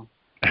 so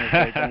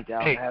thank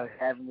y'all for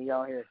having me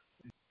on here.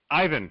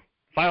 Ivan,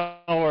 final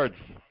words.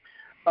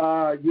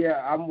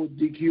 Yeah, I'm with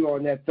DQ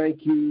on that.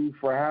 Thank you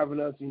for having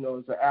us. You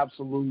know,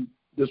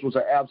 this was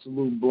an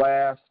absolute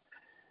blast,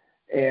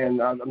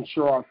 and I'm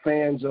sure our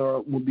fans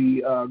will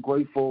be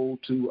grateful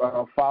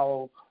to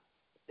follow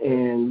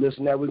and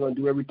listen. Now we're going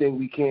to do everything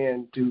we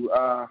can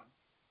to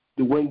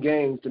win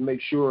games, to make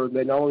sure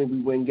that not only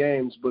we win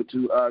games, but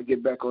to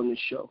get back on this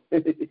show.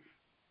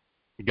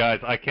 Guys,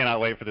 I cannot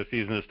wait for the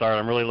season to start.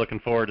 I'm really looking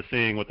forward to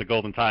seeing what the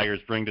Golden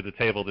Tigers bring to the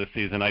table this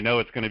season. I know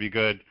it's going to be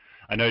good.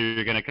 I know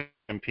you're going to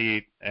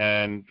compete,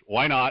 and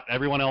why not?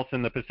 Everyone else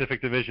in the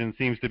Pacific Division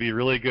seems to be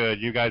really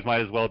good. You guys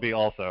might as well be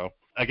also.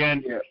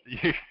 Again,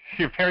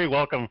 you're very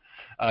welcome,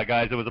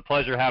 guys. It was a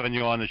pleasure having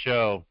you on the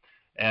show,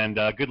 and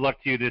good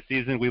luck to you this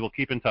season. We will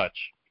keep in touch.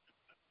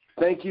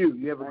 Thank you.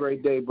 You have a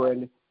great day,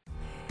 Brandon.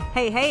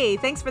 Hey,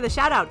 thanks for the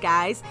shout out,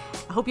 guys.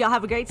 I hope y'all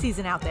have a great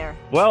season out there.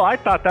 Well, I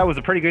thought that was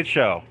a pretty good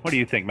show. What do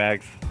you think,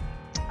 Mags?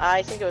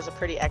 I think it was a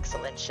pretty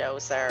excellent show,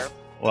 sir.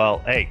 Well,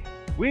 hey,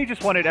 we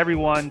just wanted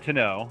everyone to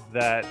know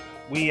that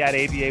we at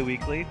ABA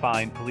Weekly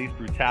find police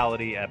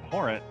brutality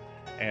abhorrent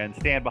and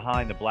stand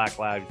behind the Black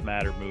Lives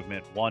Matter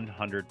movement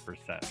 100%.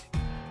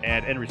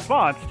 And in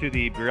response to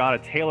the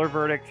Breonna Taylor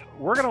verdict,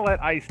 we're going to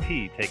let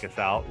Ice-T take us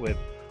out with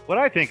what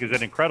I think is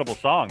an incredible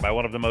song by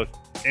one of the most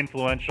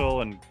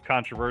influential and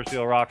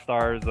controversial rock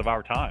stars of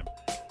our time.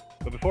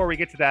 But before we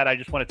get to that, I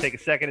just want to take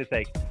a second to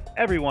thank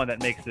everyone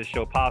that makes this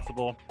show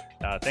possible.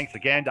 Thanks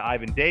again to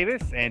Ivan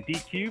Davis and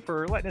DQ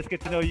for letting us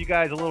get to know you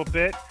guys a little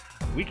bit.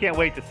 We can't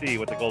wait to see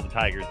what the Golden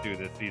Tigers do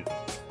this season.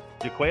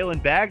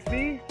 Jaquaylin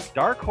Bagsby,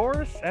 dark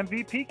horse,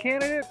 MVP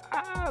candidate?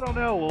 I don't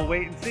know. We'll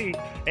wait and see.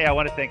 Hey, I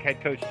want to thank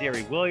head coach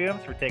Jerry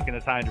Williams for taking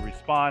the time to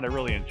respond. I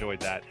really enjoyed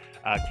that.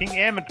 King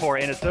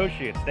Amanpour and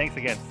Associates, thanks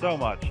again so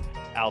much.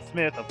 Al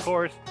Smith, of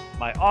course.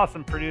 My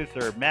awesome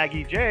producer,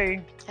 Maggie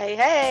J.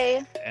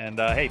 Hey. And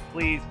hey,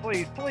 please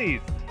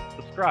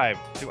subscribe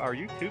to our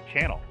YouTube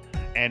channel.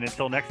 And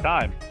until next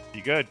time,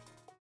 be good.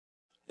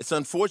 It's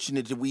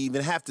unfortunate that we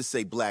even have to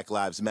say Black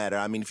Lives Matter.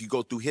 I mean, if you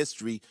go through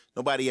history,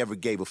 nobody ever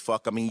gave a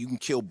fuck. I mean, you can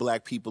kill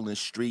black people in the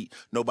street.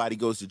 Nobody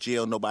goes to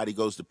jail. Nobody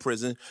goes to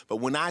prison. But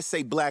when I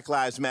say Black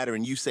Lives Matter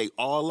and you say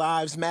all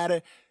lives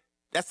matter,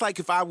 that's like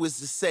if I was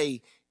to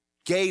say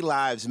gay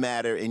lives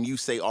matter and you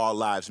say all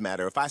lives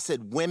matter. If I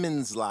said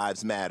women's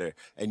lives matter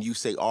and you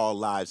say all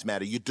lives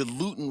matter, you're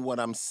diluting what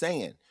I'm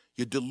saying.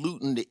 You're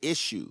diluting the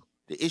issue.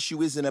 The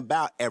issue isn't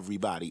about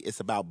everybody.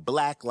 It's about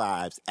black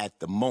lives at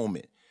the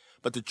moment.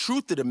 But the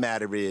truth of the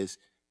matter is,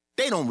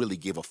 they don't really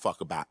give a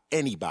fuck about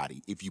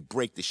anybody if you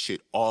break the shit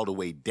all the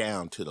way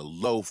down to the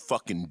low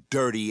fucking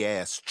dirty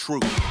ass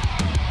truth.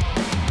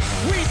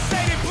 We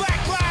say that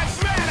Black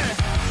Lives Matter,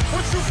 but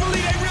truthfully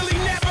they really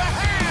never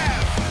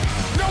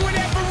have. No one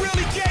ever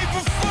really gave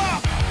a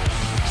fuck.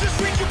 Just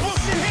read your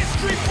bullshit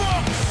history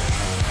books.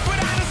 But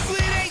honestly,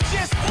 it ain't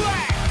just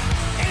black.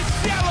 It's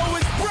yellow,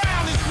 it's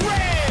brown, it's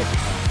red.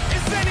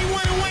 It's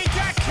anyone who ain't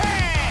got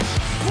cash.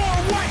 Poor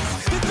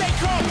whites that they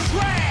call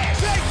trash.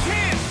 They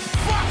can't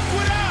fuck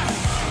with us.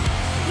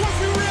 Once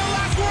we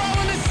realize we're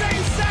all on the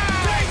same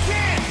side, they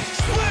can't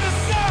split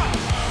us up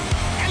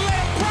and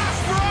let them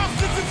prosper off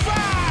the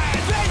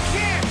divide. They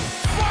can't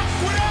fuck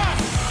with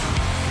us.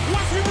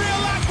 Once we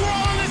realize we're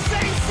all on the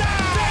same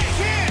side, they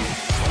can't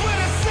split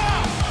us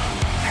up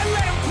and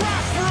let them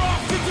prosper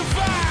off the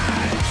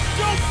divide.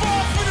 Don't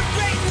fall for the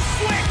bait and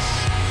switch.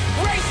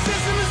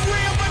 Racism is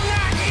real but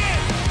not it.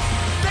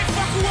 They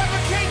fuck whoever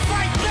can't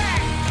fight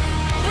back.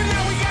 But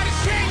now we gotta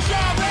change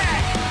all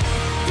that.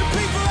 The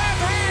people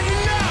have had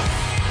enough.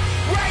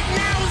 Right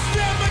now it's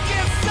them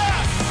against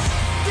us.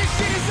 This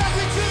shit is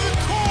ugly to the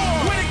core.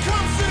 When it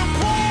comes to the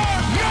poor,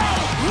 no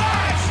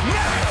lives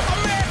matter.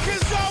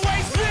 America's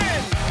always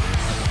been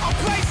a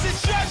place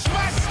that's judged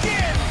by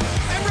skin.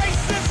 And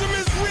racism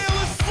is real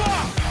as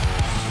fuck.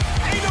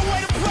 Ain't no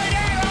way to play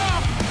that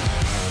up.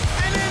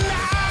 And in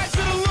the eyes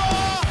of the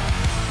law,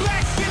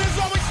 black skin has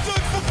always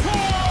stood for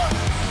poor.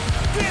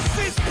 This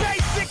is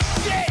basic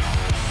shit.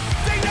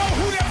 They know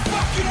who they're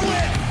fucking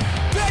with.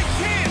 They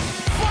can't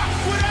fuck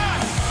with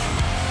us.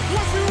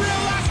 Once we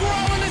realize we're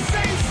all on the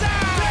same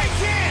side, they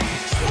can't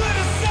split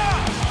us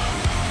up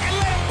and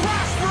let them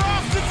prosper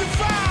off the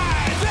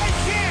divide. They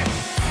can't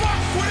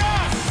fuck with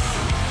us.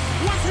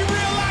 Once we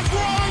realize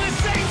we're all on the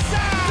same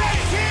side, they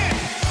can't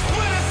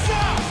split us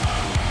up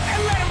and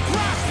let them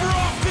prosper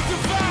off the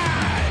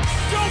divide.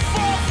 Don't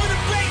fall for the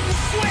bait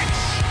and switch.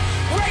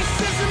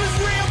 Racism is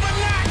real but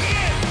not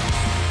it.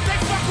 They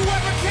fuck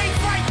whoever can't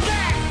fight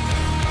back.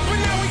 But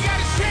now we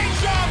gotta change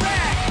all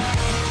that.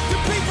 The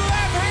people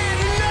have had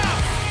enough.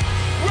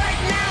 Right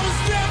now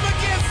it's them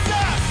against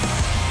us.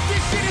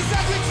 This shit is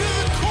ugly to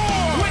the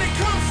core. When it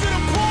comes to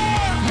the poor,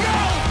 no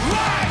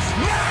lives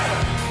matter.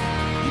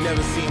 You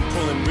never see them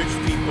pulling rich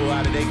people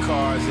out of their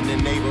cars in their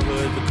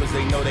neighborhood because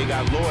they know they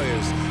got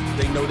lawyers.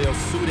 They know they'll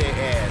sue their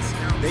ass.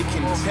 They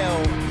can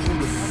tell who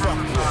to fuck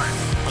with.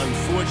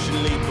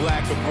 Unfortunately,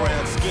 black or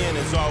brown skin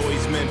has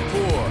always meant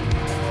poor.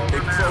 They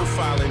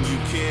profiling you,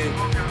 kid.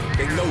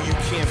 They know you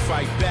can't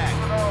fight back,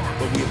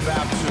 but we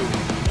about to.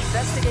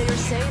 Investigators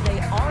say they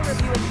are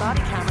reviewing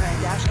body camera and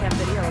dash cam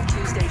video of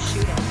Tuesday's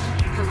shooting.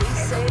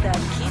 Police say that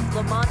Keith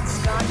Lamont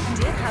Scott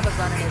did have a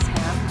gun in his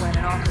hand when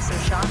an officer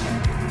shot him.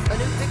 A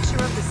new picture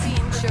of the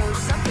scene shows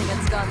something at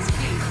Scott's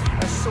feet.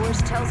 A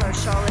source tells our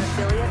Charlotte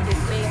affiliate it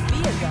may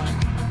be a gun,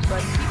 but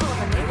people in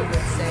the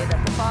neighborhood say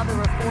that the father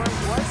of four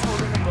was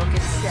holding a book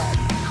instead.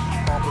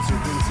 Officer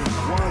Vincent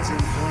was in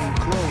plain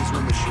clothes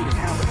when the shooting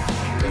happened.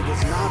 He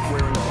was not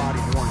wearing a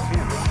body-worn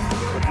camera,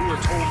 but we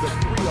are told that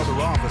 3 other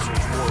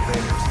officers wore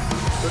theirs.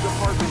 The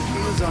department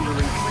is under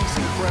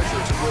increasing pressure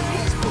to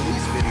release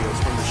police videos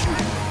from the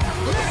shooting,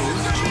 but the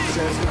police chief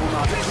says he will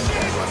not do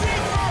that right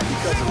now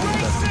because of the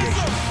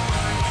investigation.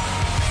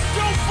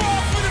 Don't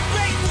fall for the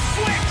bait and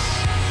switch.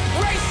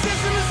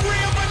 Racism is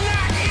real but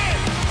not it.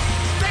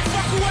 They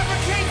fuck whoever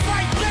can't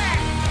fight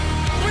back.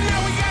 But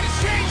now we gotta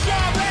change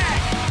all that.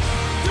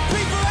 The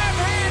people have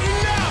had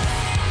enough.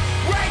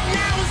 Right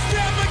now it's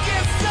them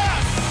against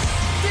us.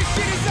 This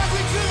shit is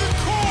ugly to the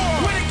core.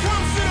 When it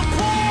comes to the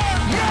poor,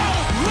 no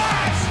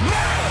lives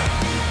matter.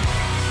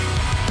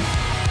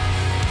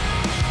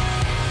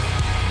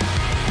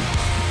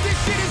 This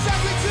shit is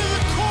ugly to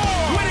the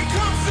core. When it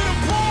comes to the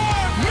poor,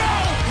 no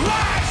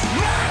lives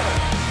matter.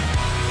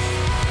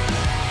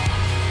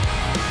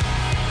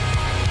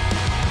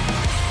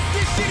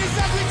 This shit is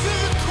ugly to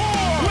the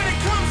core. When it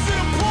comes to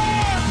the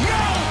poor,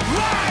 no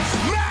lives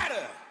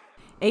matter.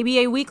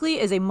 ABA Weekly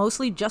is a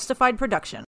mostly justified production.